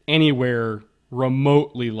anywhere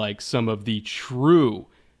remotely like some of the true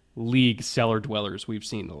league cellar dwellers we've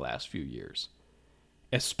seen the last few years,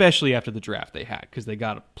 especially after the draft they had, because they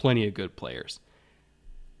got plenty of good players.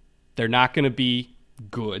 They're not going to be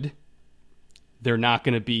good. They're not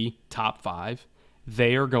going to be top 5.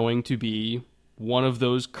 They are going to be one of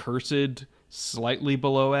those cursed, slightly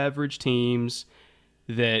below average teams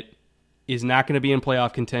that is not going to be in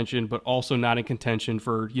playoff contention, but also not in contention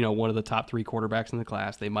for, one of the top 3 quarterbacks in the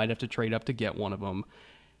class. They might have to trade up to get one of them.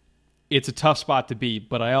 It's a tough spot to be,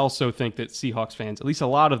 but I also think that Seahawks fans, at least a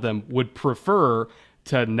lot of them, would prefer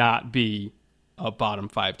to not be a bottom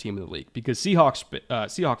 5 team in the league, because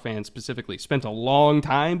Seahawk fans specifically spent a long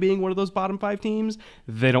time being one of those bottom 5 teams.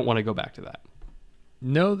 They don't want to go back to that.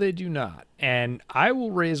 No, they do not. And I will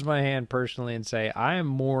raise my hand personally and say I am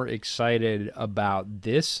more excited about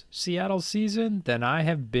this Seattle season than I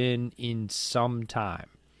have been in some time,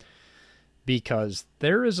 because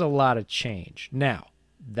there is a lot of change. Now,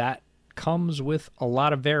 that comes with a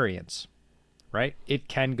lot of variance, right? It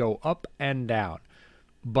can go up and down.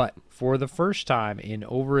 But for the first time in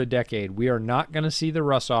over a decade, we are not going to see the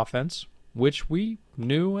Russ offense, which we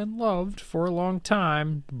knew and loved for a long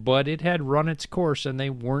time, but it had run its course and they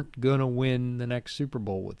weren't going to win the next Super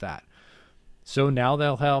Bowl with that. So now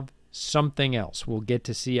they'll have something else. We'll get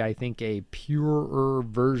to see, I think, a purer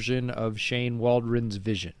version of Shane Waldron's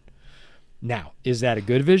vision. Now, is that a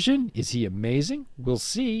good vision? Is he amazing? We'll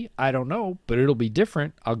see. I don't know, but it'll be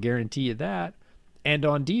different. I'll guarantee you that. And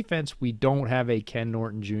on defense, we don't have a Ken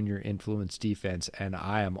Norton Jr. influence defense, and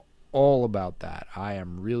I am all about that. I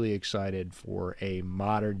am really excited for a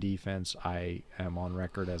modern defense. I am on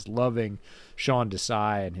record as loving Sean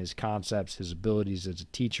Desai and his concepts, his abilities as a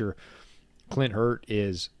teacher. Clint Hurt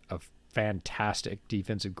is a fantastic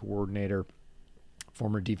defensive coordinator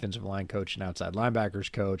former defensive line coach and outside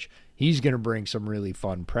linebackers coach. He's going to bring some really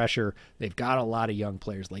fun pressure. They've got a lot of young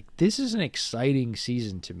players. Like, this is an exciting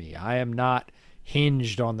season to me. I am not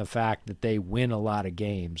hinged on the fact that they win a lot of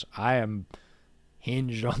games. I am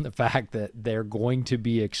hinged on the fact that they're going to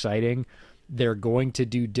be exciting. They're going to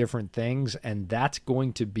do different things, and that's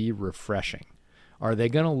going to be refreshing. Are they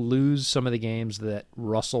going to lose some of the games that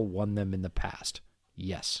Russell won them in the past?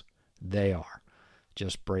 Yes, they are.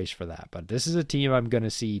 Just brace for that. But this is a team I'm going to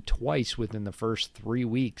see twice within the first 3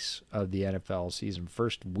 weeks of the NFL season.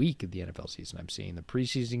 First week of the NFL season, I'm seeing the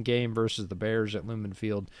preseason game versus the Bears at Lumen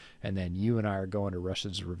Field, and then you and I are going to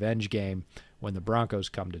Russ's revenge game when the Broncos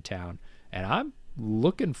come to town. And I'm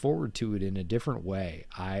looking forward to it in a different way.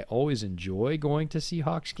 I always enjoy going to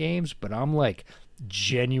Seahawks games, but I'm like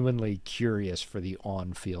genuinely curious for the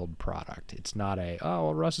on-field product. It's not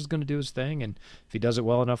well, Russ is going to do his thing, and if he does it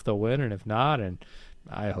well enough, they'll win, and if not, and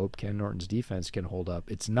I hope Ken Norton's defense can hold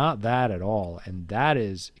up. It's not that at all, and that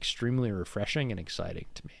is extremely refreshing and exciting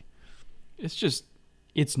to me.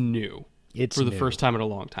 It's new. It's for the new. First time in a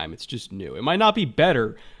long time. It's just new. It might not be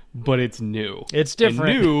better, but it's new. It's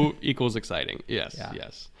different. And new equals exciting. Yes, Yeah.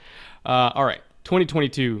 yes. All right,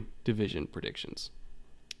 2022 division predictions.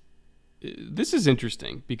 This is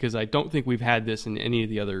interesting because I don't think we've had this in any of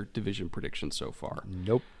the other division predictions so far.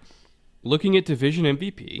 Nope. Looking at division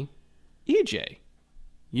MVP, EJ,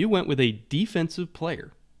 you went with a defensive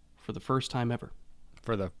player for the first time ever.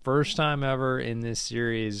 For the first time ever in this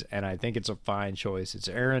series, and I think it's a fine choice. It's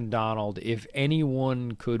Aaron Donald. If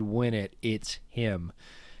anyone could win it, it's him.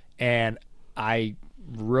 And I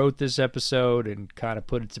wrote this episode and kind of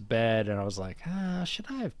put it to bed, and I was like, should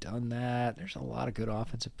I have done that? There's a lot of good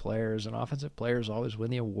offensive players, and offensive players always win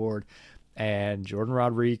the award. And Jordan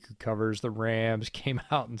Rodriguez, who covers the Rams, came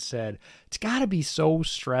out and said, it's got to be so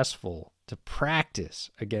stressful to practice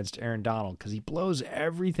against Aaron Donald because he blows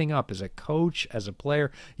everything up as a coach, as a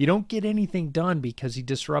player. You don't get anything done because he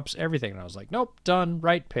disrupts everything. And I was like, nope, done,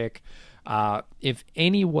 right pick. If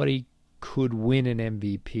anybody could win an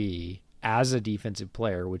MVP as a defensive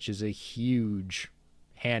player, which is a huge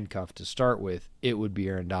handcuff to start with, it would be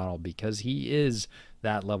Aaron Donald because he is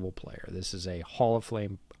that level player. This is a Hall of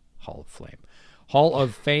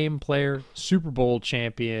Fame player, Super Bowl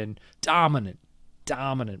champion, dominant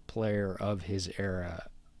player of his era.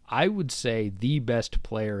 I would say the best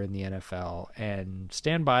player in the NFL and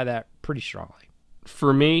stand by that pretty strongly.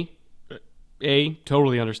 For me,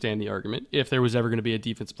 totally understand the argument. If there was ever going to be a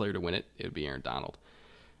defensive player to win it, it would be Aaron Donald.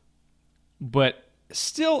 But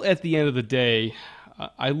still, at the end of the day,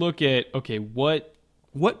 I look at, okay, what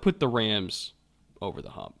put the Rams over the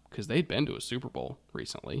hump? Because they'd been to a Super Bowl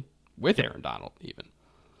recently with Aaron Donald even.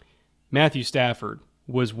 Matthew Stafford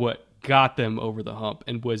was what got them over the hump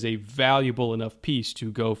and was a valuable enough piece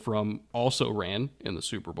to go from also ran in the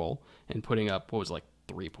Super Bowl and putting up,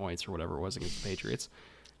 3 points or whatever it was against the Patriots,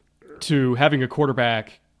 to having a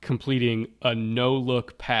quarterback completing a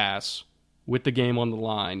no-look pass with the game on the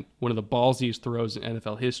line, one of the ballsiest throws in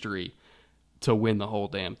NFL history, to win the whole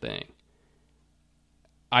damn thing.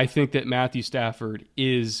 I think that Matthew Stafford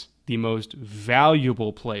is the most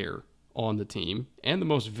valuable player on the team and the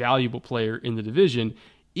most valuable player in the division,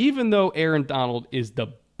 even though Aaron Donald is the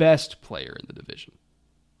best player in the division.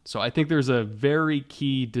 So I think there's a very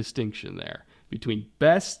key distinction there between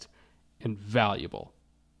best and valuable.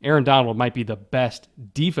 Aaron Donald might be the best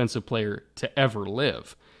defensive player to ever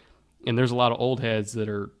live. And there's a lot of old heads that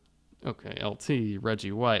are, okay, LT,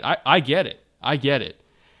 Reggie White. I get it.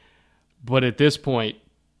 But at this point,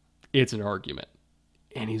 it's an argument.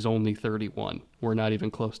 And he's only 31. We're not even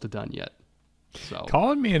close to done yet. So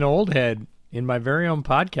calling me an old head in my very own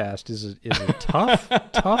podcast is a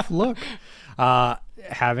tough look.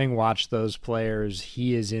 Having watched those players,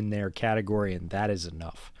 he is in their category, and that is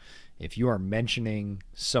enough. If you are mentioning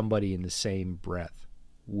somebody in the same breath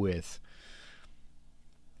with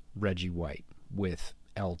Reggie White, with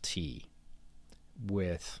LT,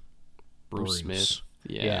 with Bruce Smith.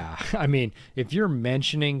 Yeah. I mean, if you're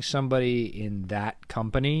mentioning somebody in that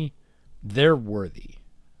company, they're worthy.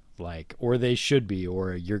 Or they should be,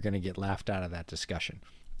 or you're going to get laughed out of that discussion.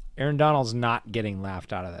 Aaron Donald's not getting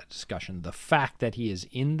laughed out of that discussion. The fact that he is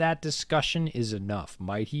in that discussion is enough.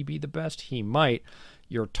 Might he be the best? He might.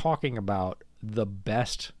 You're talking about the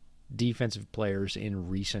best defensive players in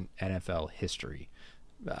recent NFL history,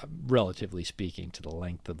 relatively speaking to the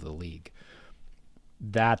length of the league.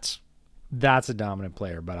 That's a dominant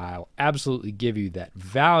player, but I'll absolutely give you that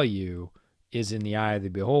value is in the eye of the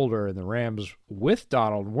beholder, and the Rams with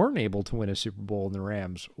Donald weren't able to win a Super Bowl, and the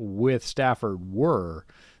Rams with Stafford were.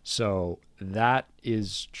 So that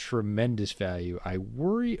is tremendous value. I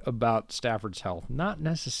worry about Stafford's health, not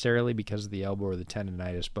necessarily because of the elbow or the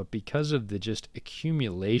tendonitis, but because of the just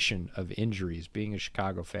accumulation of injuries. Being a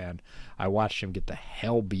Chicago fan, I watched him get the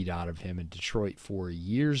hell beat out of him in Detroit for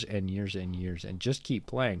years and years and years and just keep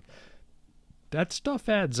playing. That stuff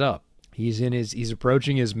adds up. He's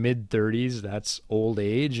approaching his mid-30s. That's old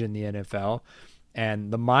age in the NFL,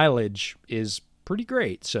 and the mileage is pretty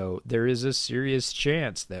great. So there is a serious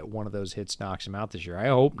chance that one of those hits knocks him out this year. I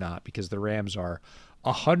hope not, because the Rams are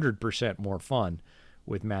 100% more fun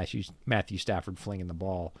with Matthew Stafford flinging the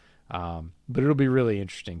ball. But it'll be really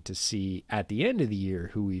interesting to see at the end of the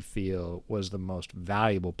year who we feel was the most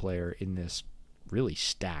valuable player in this really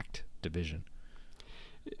stacked division.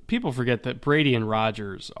 People forget that Brady and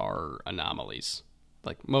Rodgers are anomalies.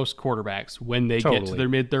 Like most quarterbacks, when they get to their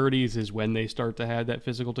mid-30s is when they start to have that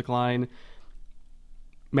physical decline.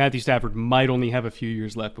 Matthew Stafford might only have a few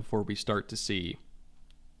years left before we start to see,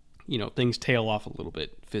 things tail off a little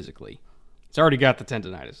bit physically. He's already got the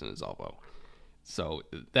tendonitis in his elbow. So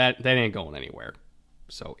that ain't going anywhere.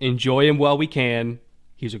 So enjoy him while we can.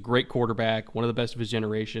 He's a great quarterback, one of the best of his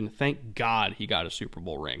generation. Thank God he got a Super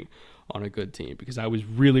Bowl ring on a good team, because I was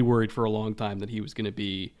really worried for a long time that he was going to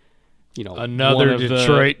be, another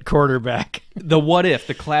Detroit quarterback. The what if,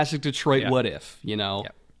 the classic Detroit what if,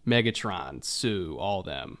 Yep. Megatron, Sue, all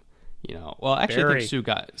them, Well, actually, Barry. I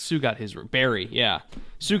think Sue got his ring. Barry, yeah.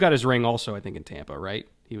 Sue got his ring also, I think, in Tampa, right?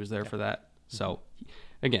 He was there for that. So,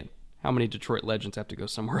 again, how many Detroit legends have to go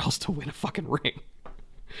somewhere else to win a fucking ring?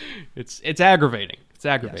 It's aggravating. It's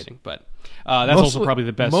aggravating, yes. But that's also probably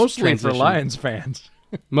the best mostly transition. for Lions fans.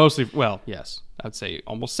 Mostly, well, yes. I'd say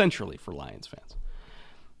almost centrally for Lions fans.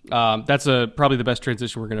 That's probably the best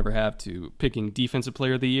transition we're going to ever have to picking Defensive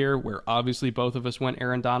Player of the Year, where obviously both of us went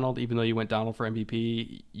Aaron Donald. Even though you went Donald for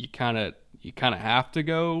MVP, you kind of have to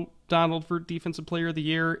go Donald for Defensive Player of the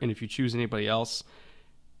Year, and if you choose anybody else,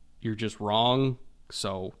 you're just wrong.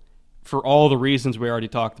 So for all the reasons we already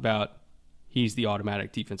talked about, he's the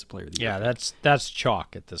automatic Defensive Player of the Year. Yeah, that's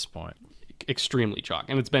chalk at this point. Extremely chalk,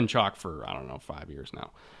 and it's been chalk for, 5 years now.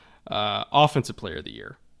 Offensive Player of the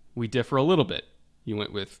Year, we differ a little bit. You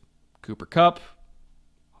went with Cooper Kupp.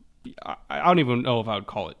 I don't even know if I would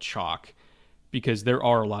call it chalk, because there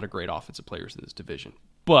are a lot of great offensive players in this division.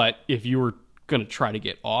 But if you were going to try to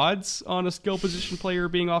get odds on a skill position player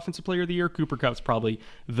being Offensive Player of the Year, Cooper Kupp's probably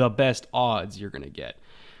the best odds you're going to get.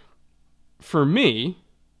 For me,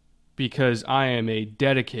 because I am a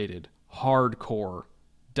dedicated, hardcore,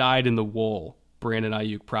 dyed-in-the-wool Brandon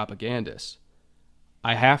Ayuk propagandist,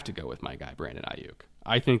 I have to go with my guy, Brandon Ayuk.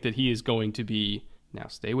 I think that he is going to be... Now,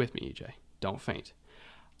 stay with me, EJ. Don't faint.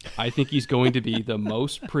 I think he's going to be the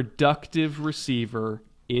most productive receiver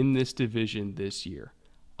in this division this year.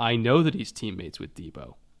 I know that he's teammates with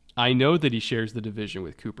Debo. I know that he shares the division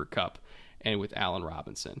with Cooper Kupp and with Allen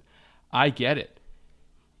Robinson. I get it.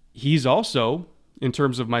 He's also, in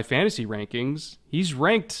terms of my fantasy rankings, he's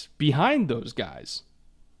ranked behind those guys,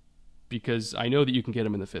 because I know that you can get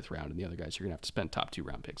him in the 5th round, and the other guys you're going to have to spend top 2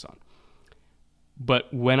 round picks on.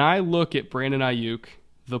 But when I look at Brandon Ayuk,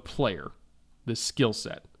 the player, the skill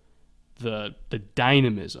set, the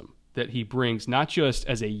dynamism that he brings, not just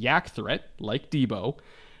as a yak threat like Debo,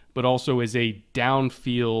 but also as a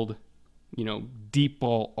downfield, deep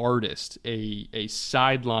ball artist, a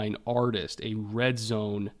sideline artist, a red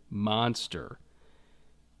zone monster.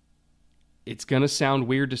 It's going to sound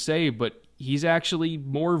weird to say, but he's actually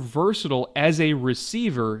more versatile as a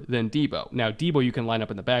receiver than Debo. Now, Debo, you can line up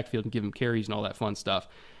in the backfield and give him carries and all that fun stuff.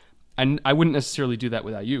 And I wouldn't necessarily do that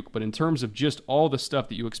with Ayuk, but in terms of just all the stuff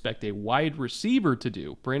that you expect a wide receiver to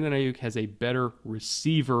do, Brandon Ayuk has a better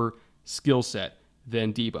receiver skill set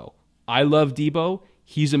than Debo. I love Debo.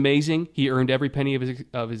 He's amazing. He earned every penny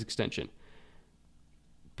of his extension.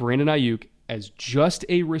 Brandon Ayuk, as just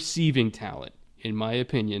a receiving talent, in my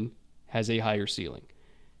opinion, has a higher ceiling.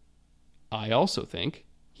 I also think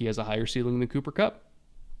he has a higher ceiling than Cooper Kupp.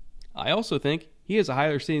 I also think he has a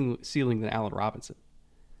higher ceiling than Allen Robinson.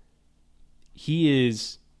 He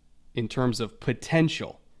is, in terms of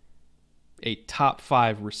potential, a top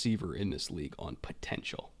 5 receiver in this league on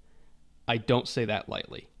potential. I don't say that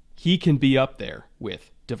lightly. He can be up there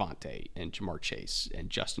with Devontae and Jamar Chase and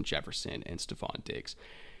Justin Jefferson and Stephon Diggs.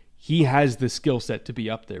 He has the skill set to be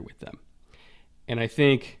up there with them. And I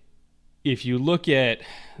think if you look at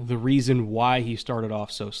the reason why he started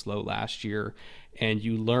off so slow last year, and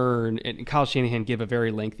you learn, and Kyle Shanahan gave a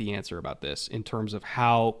very lengthy answer about this in terms of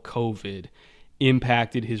how COVID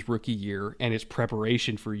impacted his rookie year and his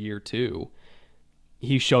preparation for year 2.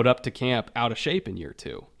 he showed up to camp out of shape in year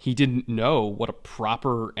 2. He didn't know what a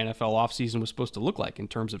proper NFL offseason was supposed to look like in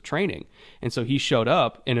terms of training. And so he showed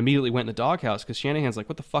up and immediately went in the doghouse because Shanahan's like,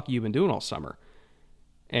 what the fuck have you been doing all summer?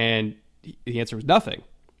 And the answer was nothing.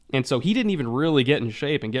 And so he didn't even really get in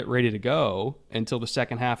shape and get ready to go until the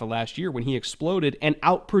second half of last year when he exploded and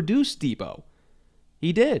outproduced Debo.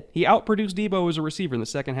 He did. He outproduced Debo as a receiver in the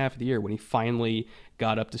second half of the year when he finally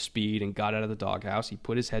got up to speed and got out of the doghouse. He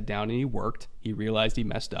put his head down and he worked. He realized he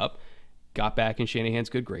messed up, got back in Shanahan's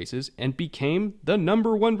good graces, and became the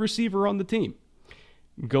number 1 receiver on the team.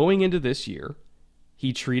 Going into this year,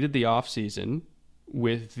 he treated the offseason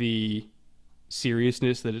with the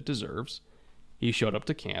seriousness that it deserves. He showed up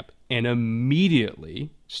to camp and immediately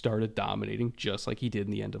started dominating just like he did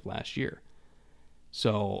in the end of last year.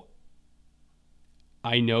 So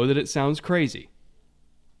I know that it sounds crazy,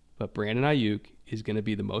 but Brandon Ayuk is going to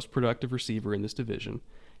be the most productive receiver in this division.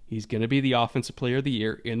 He's going to be the offensive player of the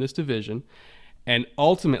year in this division. And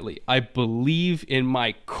ultimately, I believe in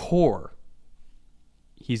my core,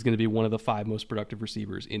 he's going to be one of the 5 most productive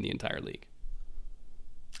receivers in the entire league.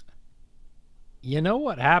 You know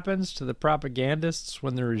what happens to the propagandists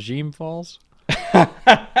when the regime falls? They're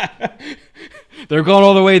going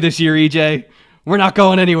all the way this year, EJ. We're not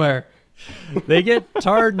going anywhere. They get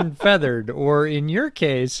tarred and feathered, or in your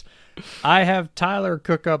case, I have Tyler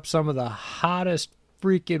cook up some of the hottest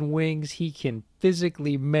freaking wings he can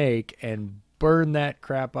physically make and burn that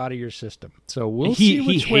crap out of your system. So we'll see which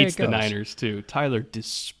way it goes. He hates the Niners too. Tyler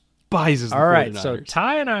despises the 49ers. All right, so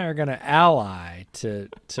Ty and I are going to ally to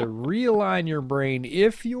realign your brain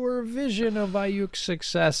if your vision of Ayuk's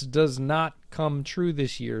success does not come true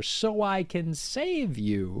this year, so I can save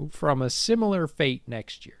you from a similar fate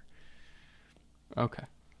next year. Okay.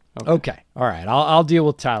 All right. I'll deal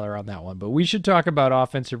with Tyler on that one. But we should talk about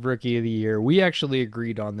Offensive Rookie of the Year. We actually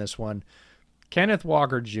agreed on this one. Kenneth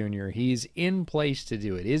Walker Jr., he's in place to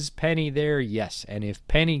do it. Is Penny there? Yes. And if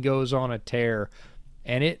Penny goes on a tear,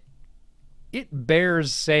 and it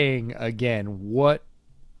bears saying again what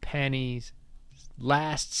Penny's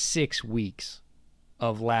last 6 weeks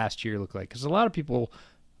of last year looked like. Because a lot of people,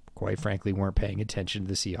 quite frankly, weren't paying attention to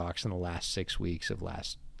the Seahawks in the last 6 weeks of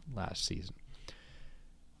last season.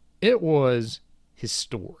 It was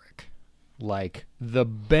historic. Like, the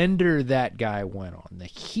bender that guy went on, the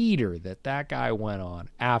heater that guy went on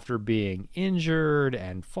after being injured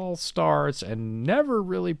and false starts and never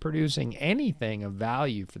really producing anything of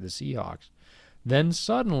value for the Seahawks. Then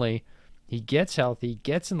suddenly, he gets healthy,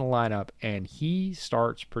 gets in the lineup, and he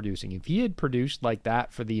starts producing. If he had produced like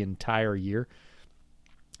that for the entire year,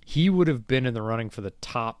 he would have been in the running for the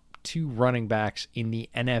top 2 running backs in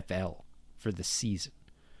the NFL for the season.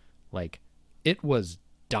 Like, it was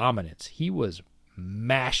dominance. He was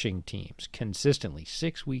mashing teams consistently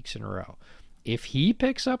 6 weeks in a row. If he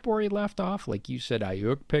picks up where he left off, like you said,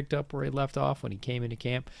 Ayuk picked up where he left off when he came into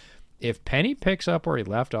camp. If Penny picks up where he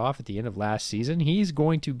left off at the end of last season, he's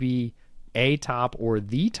going to be a top or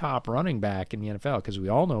the top running back in the NFL, because we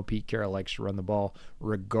all know Pete Carroll likes to run the ball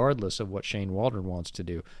regardless of what Shane Waldron wants to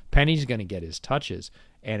do. Penny's going to get his touches,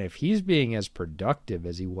 and if he's being as productive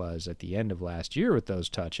as he was at the end of last year with those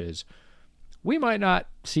touches, we might not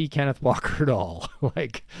see Kenneth Walker at all.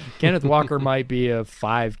 Like, Kenneth Walker might be a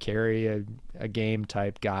 5 carry a game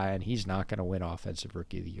type guy, and he's not going to win Offensive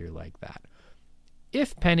Rookie of the Year like that.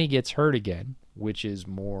 If Penny gets hurt again, which is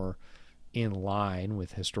more in line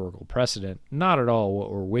with historical precedent, not at all what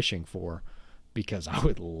we're wishing for, because I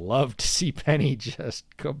would love to see Penny just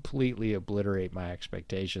completely obliterate my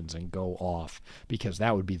expectations and go off, because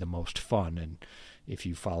that would be the most fun. And if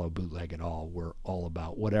you follow Bootleg at all, we're all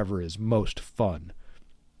about whatever is most fun.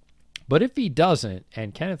 But if he doesn't,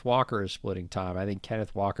 and Kenneth Walker is splitting time, I think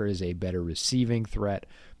Kenneth Walker is a better receiving threat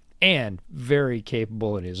and very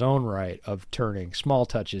capable in his own right of turning small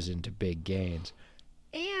touches into big gains.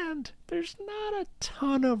 And there's not a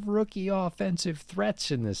ton of rookie offensive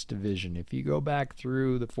threats in this division. If you go back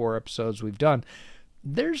through the 4 episodes we've done,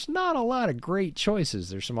 there's not a lot of great choices.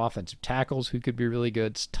 There's some offensive tackles who could be really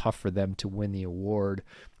good. It's tough for them to win the award.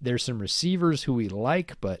 There's some receivers who we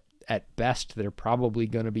like, but at best they're probably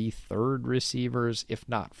going to be 3rd receivers, if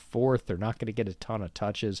not 4th. They're not going to get a ton of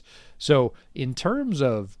touches. So in terms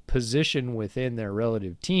of position within their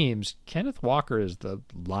relative teams, Kenneth Walker is the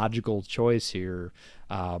logical choice here,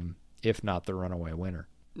 if not the runaway winner.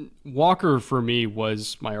 Walker, for me,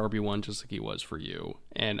 was my RB1 just like he was for you.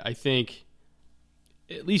 And I think,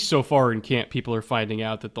 at least so far in camp, people are finding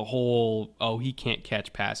out that the whole, he can't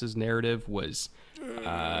catch passes narrative was,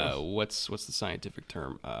 what's the scientific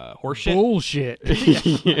term? Horseshit? Bullshit.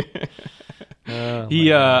 Yeah.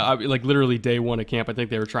 He like literally day one of camp, I think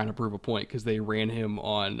they were trying to prove a point because they ran him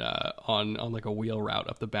on like a wheel route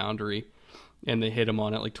up the boundary, and they hit him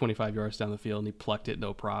on it like 25 yards down the field, and he plucked it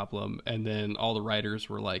no problem. And then all the writers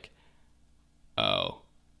were like, "Oh,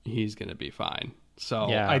 he's gonna be fine." So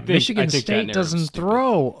yeah, I think Michigan State doesn't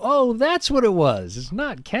throw. Oh, that's what it was. It's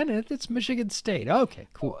not Kenneth. It's Michigan State. Okay,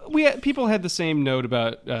 cool. People had the same note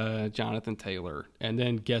about Jonathan Taylor, and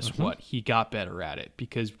then guess what? He got better at it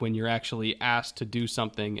because when you're actually asked to do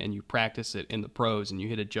something and you practice it in the pros and you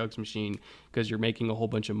hit a jugs machine because you're making a whole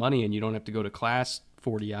bunch of money and you don't have to go to class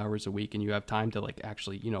 40 hours a week and you have time to like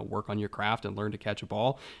actually work on your craft and learn to catch a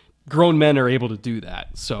ball. Grown men are able to do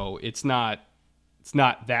that, so it's not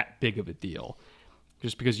that big of a deal.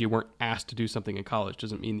 Just because you weren't asked to do something in college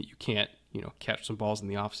doesn't mean that you can't, catch some balls in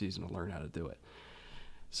the offseason and learn how to do it.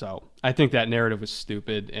 So I think that narrative was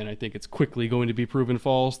stupid, and I think it's quickly going to be proven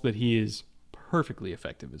false that he is perfectly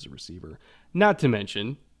effective as a receiver. Not to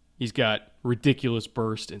mention, he's got ridiculous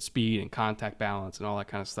burst and speed and contact balance and all that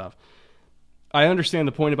kind of stuff. I understand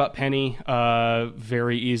the point about Penny.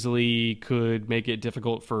 Very easily could make it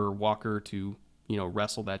difficult for Walker to,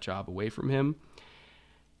 wrestle that job away from him.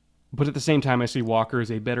 But at the same time, I see Walker as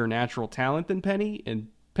a better natural talent than Penny, and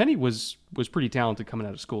Penny was pretty talented coming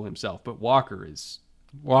out of school himself. But Walker's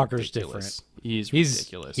ridiculous. Different. He's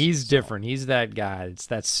ridiculous. He's different. He's that guy. It's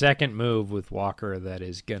that second move with Walker that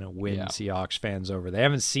is going to win Seahawks fans over. They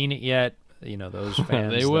haven't seen it yet. Those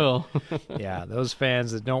fans. They will. Yeah, those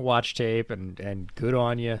fans that don't watch tape, and good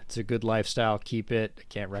on you. It's a good lifestyle. Keep it. I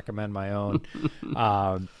can't recommend my own.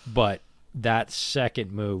 But that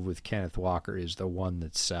second move with Kenneth Walker is the one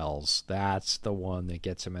that sells. That's the one that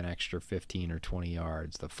gets him an extra 15 or 20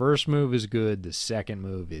 yards. The first move is good. The second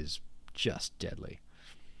move is just deadly.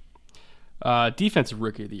 Defensive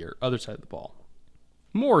Rookie of the Year, other side of the ball.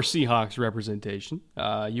 More Seahawks representation.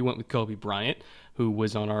 You went with Kobe Bryant, who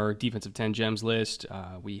was on our Defensive 10 Gems list.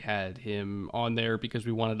 We had him on there because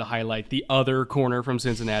we wanted to highlight the other corner from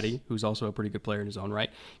Cincinnati, who's also a pretty good player in his own right.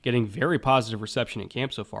 Getting very positive reception in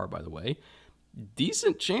camp so far, by the way.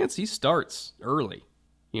 Decent chance he starts early.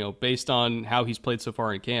 Based on how he's played so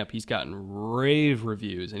far in camp, he's gotten rave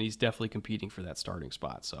reviews, and he's definitely competing for that starting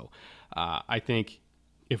spot. So I think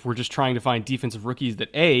if we're just trying to find defensive rookies that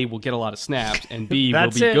A, will get a lot of snaps, and B,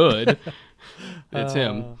 will be good, it's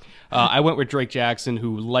him. I went with Drake Jackson,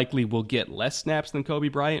 who likely will get less snaps than Kobe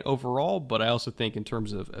Bryant overall, but I also think in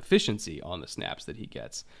terms of efficiency on the snaps that he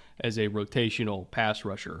gets as a rotational pass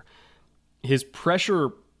rusher, his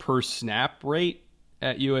pressure per snap rate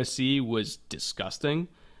at USC was disgusting.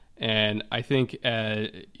 And I think,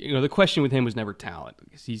 the question with him was never talent,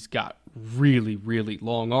 because he's got really, really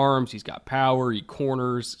long arms. He's got power. He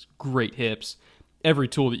corners, great hips, every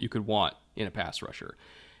tool that you could want in a pass rusher.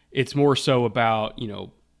 It's more so about,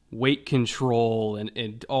 weight control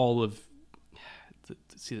and all of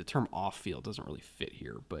the term off field doesn't really fit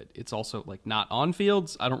here, but it's also like not on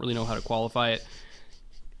fields. I don't really know how to qualify it.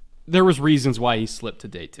 There was reasons why he slipped to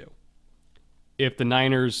day 2. If the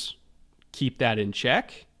Niners keep that in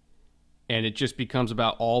check and it just becomes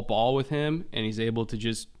about all ball with him and he's able to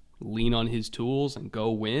just lean on his tools and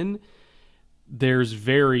go win, there's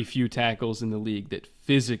very few tackles in the league that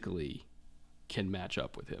physically can match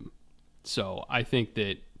up with him. So I think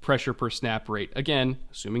that pressure per snap rate, again,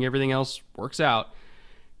 assuming everything else works out,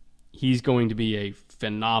 he's going to be a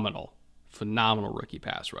phenomenal rookie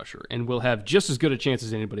pass rusher and will have just as good a chance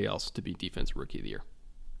as anybody else to be Defensive Rookie of the Year.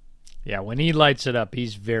 Yeah, when he lights it up,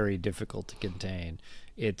 he's very difficult to contain.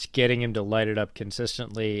 It's getting him to light it up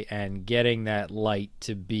consistently and getting that light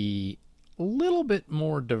to be a little bit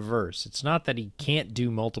more diverse. It's not that he can't do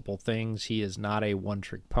multiple things. He is not a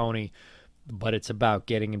one-trick pony. But it's about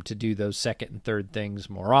getting him to do those second and third things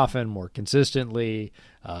more often, more consistently,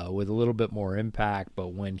 with a little bit more impact. But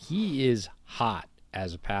when he is hot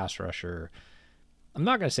as a pass rusher, I'm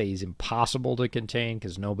not going to say he's impossible to contain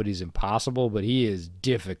because nobody's impossible, but he is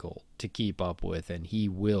difficult to keep up with, and he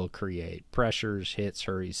will create pressures, hits,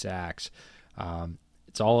 hurry, sacks.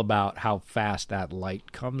 It's all about how fast that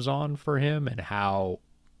light comes on for him and how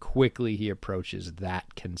quickly he approaches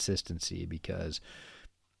that consistency because –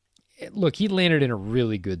 look, he landed in a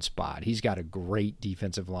really good spot. He's got a great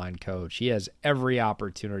defensive line coach. He has every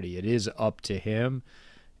opportunity. It is up to him.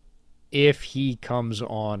 If he comes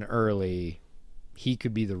on early, he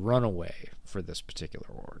could be the runaway for this particular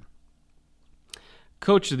award.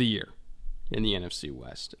 Coach of the Year in the NFC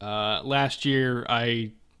West. Last year,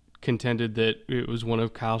 I contended that it was one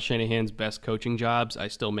of Kyle Shanahan's best coaching jobs. I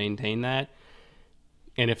still maintain that.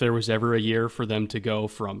 And if there was ever a year for them to go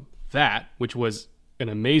from that, which was an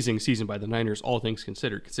amazing season by the Niners, all things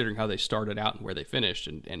considered, considering how they started out and where they finished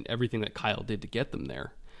and everything that Kyle did to get them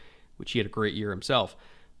there, which he had a great year himself.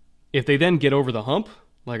 If they then get over the hump,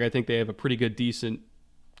 like I think they have a pretty good, decent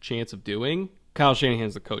chance of doing, Kyle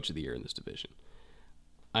Shanahan's the coach of the year in this division.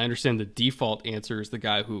 I understand the default answer is the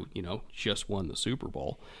guy who, just won the Super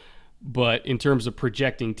Bowl. But in terms of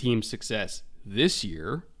projecting team success this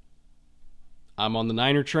year, I'm on the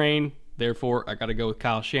Niner train. Therefore, I got to go with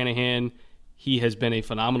Kyle Shanahan. He has been a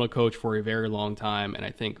phenomenal coach for a very long time. And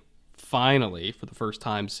I think finally, for the first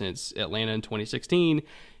time since Atlanta in 2016,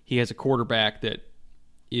 he has a quarterback that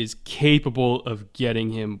is capable of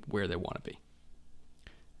getting him where they want to be.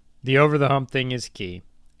 The over-the-hump thing is key.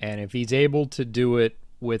 And if he's able to do it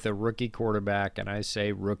with a rookie quarterback, and I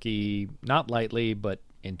say rookie not lightly, but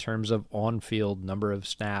in terms of on-field number of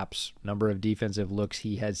snaps, number of defensive looks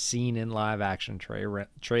he has seen in live action,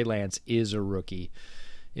 Trey Lance is a rookie.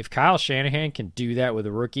 If Kyle Shanahan can do that with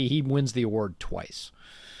a rookie, he wins the award twice.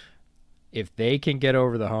 If they can get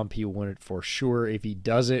over the hump, he'll win it for sure. If he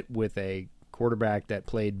does it with a quarterback that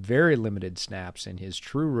played very limited snaps in his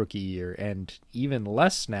true rookie year and even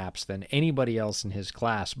less snaps than anybody else in his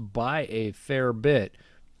class by a fair bit,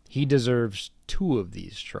 he deserves 2 of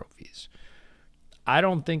these trophies. I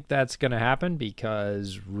don't think that's going to happen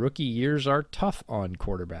because rookie years are tough on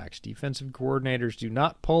quarterbacks. Defensive coordinators do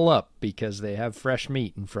not pull up because they have fresh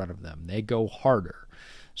meat in front of them. They go harder.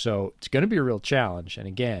 So it's going to be a real challenge. And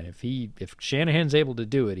again, if Shanahan's able to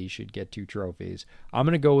do it, he should get 2 trophies. I'm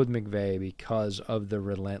going to go with McVay because of the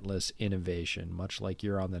relentless innovation. Much like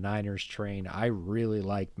you're on the Niners train, I really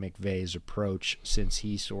like McVay's approach since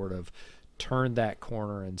he sort of turned that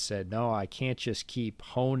corner and said, no, I can't just keep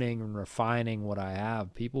honing and refining what I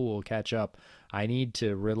have. People will catch up. I need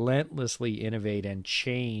to relentlessly innovate and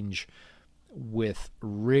change with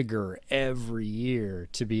rigor every year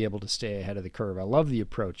to be able to stay ahead of the curve. I love the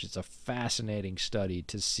approach. It's a fascinating study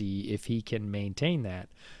to see if he can maintain that,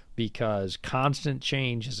 because constant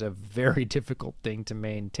change is a very difficult thing to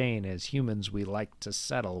maintain. As humans, we like to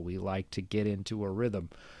settle. We like to get into a rhythm.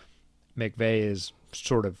 McVay is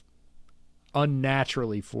sort of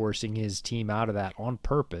unnaturally forcing his team out of that on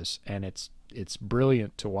purpose, and it's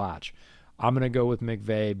brilliant to watch. I'm going to go with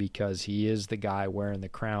McVay because he is the guy wearing the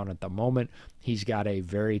crown at the moment. He's got a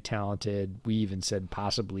very talented, we even said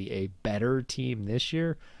possibly a better team this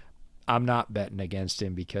year. I'm not betting against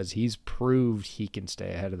him because he's proved he can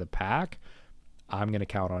stay ahead of the pack. I'm going to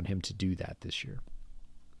count on him to do that this year.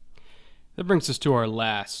 That brings us to our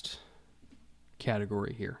last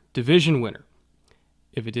category here. Division winner.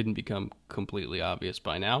 If it didn't become completely obvious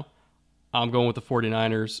by now, I'm going with the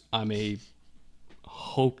 49ers. I'm a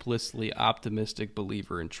hopelessly optimistic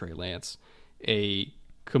believer in Trey Lance, a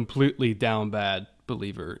completely down bad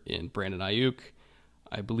believer in Brandon Ayuk.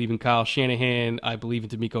 I believe in Kyle Shanahan. I believe in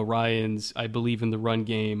DeMeco Ryans. I believe in the run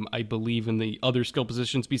game. I believe in the other skill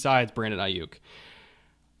positions besides Brandon Ayuk.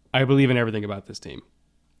 I believe in everything about this team.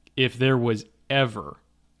 If there was ever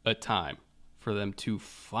a time for them to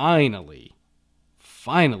finally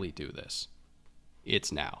do this,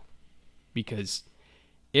 it's now. Because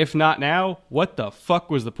if not now, what the fuck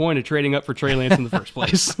was the point of trading up for Trey Lance in the first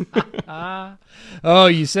place? Oh,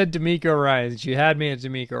 you said DeMeco Ryans. You had me at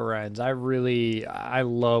DeMeco Ryans. I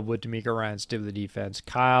love what DeMeco Ryans did with the defense.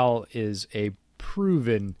 Kyle is a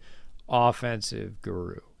proven offensive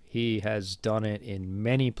guru. He has done it in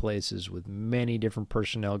many places with many different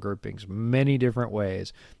personnel groupings, many different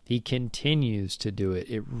ways. He continues to do it.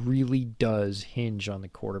 It really does hinge on the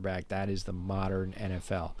quarterback. That is the modern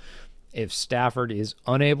NFL. If Stafford is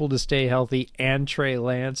unable to stay healthy and Trey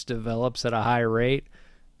Lance develops at a high rate,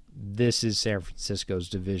 this is San Francisco's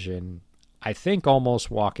division, I think,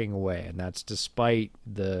 almost walking away. And that's despite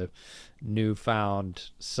the newfound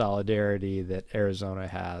solidarity that Arizona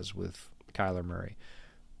has with Kyler Murray.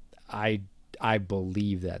 I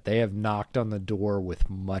believe that. They have knocked on the door with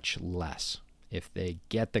much less. If they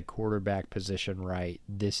get the quarterback position right,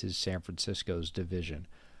 this is San Francisco's division.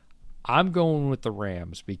 I'm going with the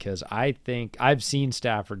Rams because I think I've seen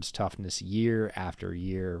Stafford's toughness year after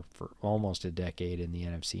year for almost a decade in the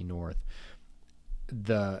NFC North.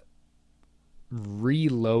 The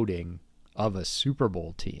reloading of a Super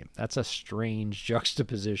Bowl team, that's a strange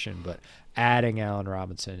juxtaposition, but adding Allen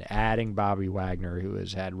Robinson, adding Bobby Wagner, who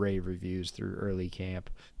has had rave reviews through early camp,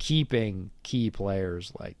 keeping key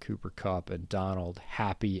players like Cooper Kupp and Donald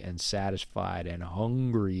happy and satisfied and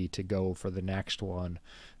hungry to go for the next one.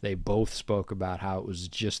 They both spoke about how it was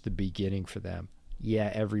just the beginning for them. Yeah,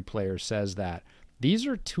 every player says that. These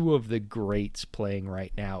are 2 of the greats playing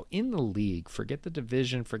right now in the league. Forget the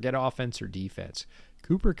division, forget offense or defense.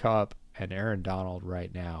 Cooper Kupp and Aaron Donald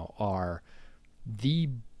right now are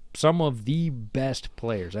some of the best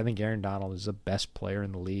players. I think Aaron Donald is the best player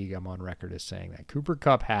in the league. I'm on record as saying that. Cooper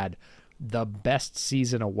Kupp had the best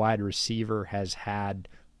season a wide receiver has had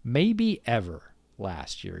maybe ever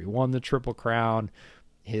last year. He won the Triple Crown.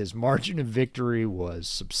 His margin of victory was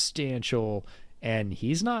substantial, and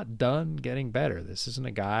he's not done getting better. This isn't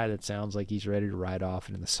a guy that sounds like he's ready to ride off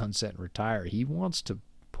into the sunset and retire. He wants to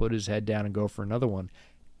put his head down and go for another one.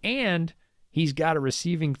 And he's got a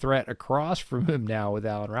receiving threat across from him now with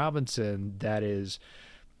Allen Robinson that is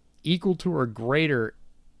equal to or greater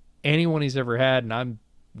anyone he's ever had, and I'm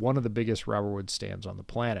one of the biggest Robert Woods stands on the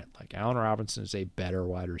planet. Like, Allen Robinson is a better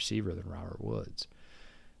wide receiver than Robert Woods.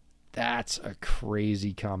 That's a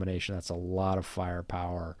crazy combination. That's a lot of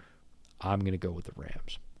firepower. I'm going to go with the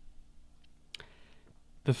Rams.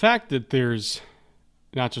 The fact that there's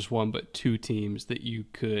not just one but two teams that you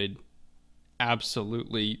could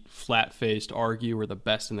absolutely flat-faced argue are the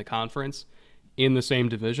best in the conference in the same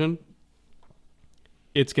division,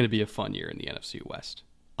 it's going to be a fun year in the NFC West.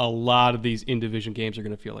 A lot of these in-division games are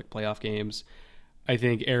going to feel like playoff games. I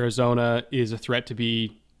think Arizona is a threat to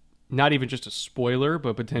be not even just a spoiler,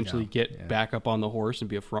 but potentially get back up on the horse and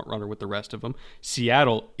be a front runner with the rest of them.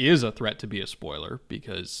 Seattle is a threat to be a spoiler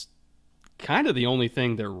because kind of the only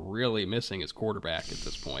thing they're really missing is quarterback at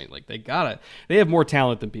this point. Like, they have more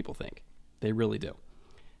talent than people think. They really do.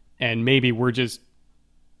 And maybe we're just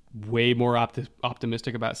way more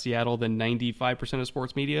optimistic about Seattle than 95% of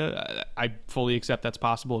sports media. I fully accept that's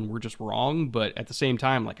possible and we're just wrong. But at the same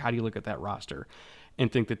time, like, how do you look at that roster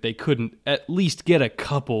and think that they couldn't at least get a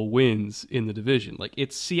couple wins in the division? Like,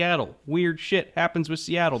 it's Seattle. Weird shit happens with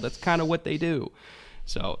Seattle. That's kind of what they do.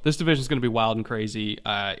 So this division is going to be wild and crazy.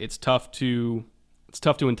 It's tough to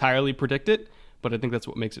entirely predict it, but I think that's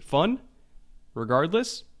what makes it fun.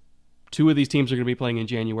 Regardless, two of these teams are going to be playing in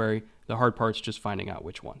January. The hard part's just finding out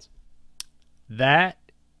which ones. That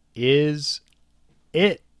is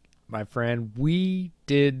it, my friend. We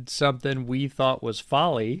did something we thought was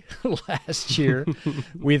folly last year.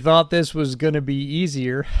 We thought this was going to be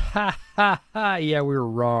easier. Ha, ha, ha. Yeah, we were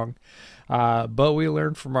wrong. But we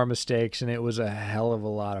learned from our mistakes, and it was a hell of a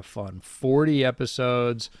lot of fun. 40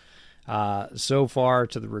 episodes so far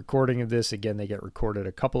to the recording of this. Again, they get recorded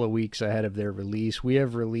a couple of weeks ahead of their release. We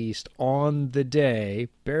have released on the day,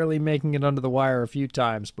 barely making it under the wire a few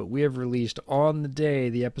times, but we have released on the day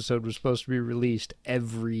the episode was supposed to be released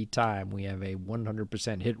every time. We have a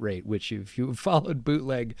 100% hit rate, which if you followed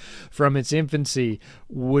Bootleg from its infancy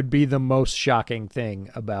would be the most shocking thing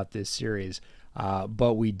about this series.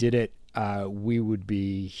 But we did it. We would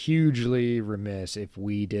be hugely remiss if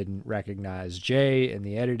we didn't recognize Jay and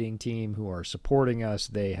the editing team who are supporting us.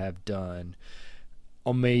 They have done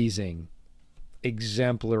amazing,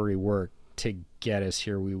 exemplary work to get us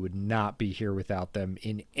here. We would not be here without them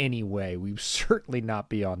in any way. We would certainly not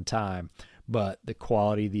be on time, but the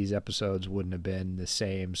quality of these episodes wouldn't have been the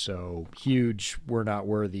same. So huge We're Not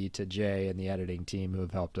Worthy to Jay and the editing team who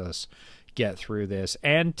have helped us get through this,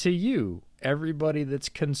 and to you, everybody that's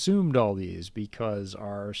consumed all these, because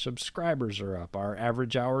our subscribers are up, our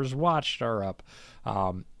average hours watched are up,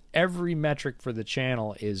 every metric for the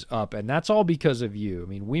channel is up, and that's all because of you. I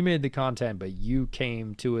mean, we made the content, but you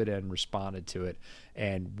came to it and responded to it,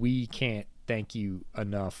 and we can't thank you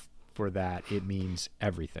enough for that. It means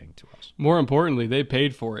everything to us. More importantly, they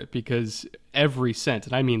paid for it, because every cent,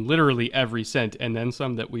 and I mean literally every cent, and then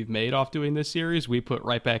some that we've made off doing this series, we put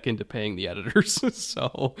right back into paying the editors.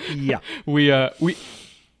 So yeah,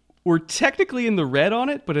 we're technically in the red on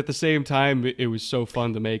it, but at the same time, it was so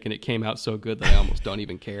fun to make, and it came out so good that I almost don't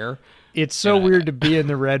even care. It's so weird to be in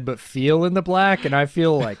the red but feel in the black, and I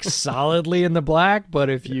feel like solidly in the black, but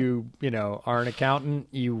if you are an accountant,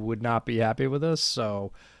 you would not be happy with us.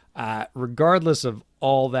 So regardless of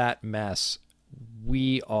all that mess,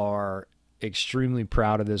 we are extremely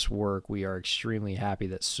proud of this work. We are extremely happy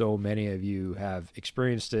that so many of you have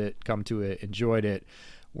experienced it, come to it, enjoyed it.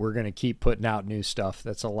 We're going to keep putting out new stuff.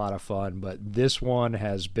 That's a lot of fun, but this one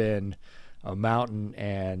has been a mountain,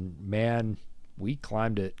 and man, we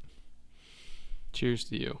climbed it. Cheers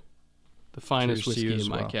to you. The finest whiskey in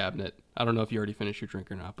my cabinet. I don't know if you already finished your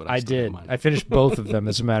drink or not, but I did. I finished both of them,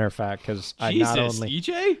 as a matter of fact, because I not only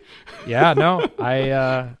EJ. Yeah, no,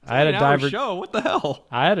 I had a diver show. What the hell?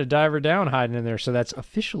 I had a diver down hiding in there, so that's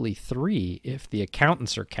officially 3 if the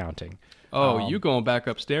accountants are counting. Oh, you going back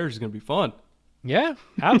upstairs is going to be fun. Yeah,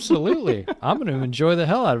 absolutely. I'm going to enjoy the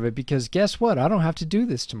hell out of it, because guess what? I don't have to do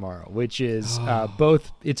this tomorrow, which is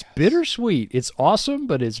both. It's bittersweet. It's awesome,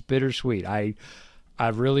 but it's bittersweet.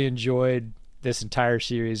 I've really enjoyed this entire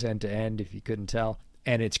series end to end, if you couldn't tell.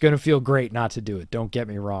 And it's going to feel great not to do it. Don't get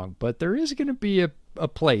me wrong. But there is going to be a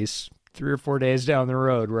place 3 or 4 days down the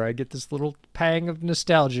road where I get this little pang of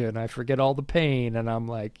nostalgia and I forget all the pain, and I'm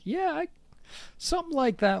like, yeah, something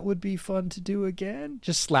like that would be fun to do again.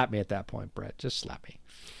 Just slap me at that point, Brett. Just slap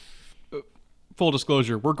me. Full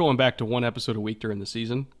disclosure, we're going back to 1 episode a week during the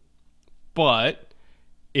season, but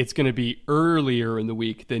it's going to be earlier in the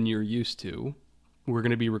week than you're used to. We're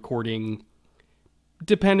going to be recording,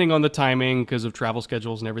 depending on the timing because of travel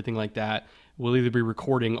schedules and everything like that, we'll either be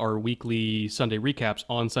recording our weekly Sunday recaps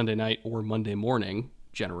on Sunday night or Monday morning,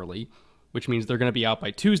 generally, which means they're going to be out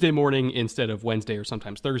by Tuesday morning instead of Wednesday or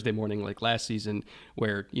sometimes Thursday morning like last season,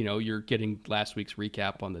 where, you know, you're getting last week's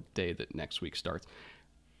recap on the day that next week starts.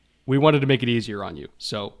 We wanted to make it easier on you.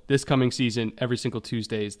 So this coming season, every single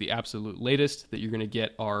Tuesday is the absolute latest that you're going to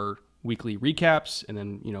get our weekly recaps. And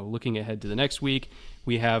then, you know, looking ahead to the next week,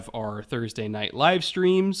 we have our Thursday night live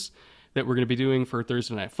streams that we're going to be doing for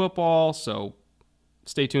Thursday Night Football. So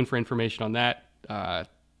stay tuned for information on that.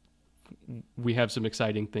 We have some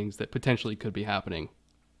exciting things that potentially could be happening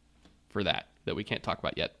for that we can't talk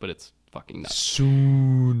about yet, but it's fucking nuts.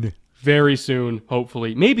 Soon. Very soon,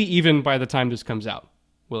 hopefully. Maybe even by the time this comes out,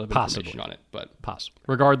 we'll have information on it. But possible.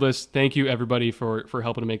 Regardless, thank you everybody for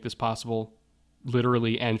helping to make this possible.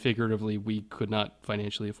 Literally and figuratively, we could not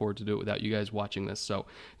financially afford to do it without you guys watching this. So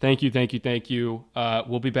thank you.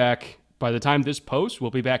 We'll be back by the time this posts.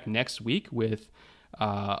 We'll be back next week with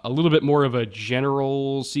a little bit more of a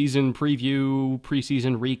general season preview,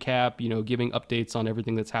 preseason recap, you know, giving updates on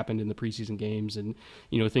everything that's happened in the preseason games and,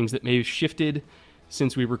 you know, things that may have shifted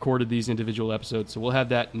since we recorded these individual episodes. So we'll have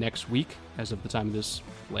that next week as of the time this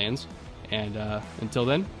lands. And until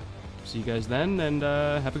then, see you guys then, and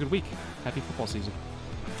have a good week. Happy football season.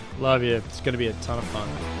 Love you. It's going to be a ton of fun.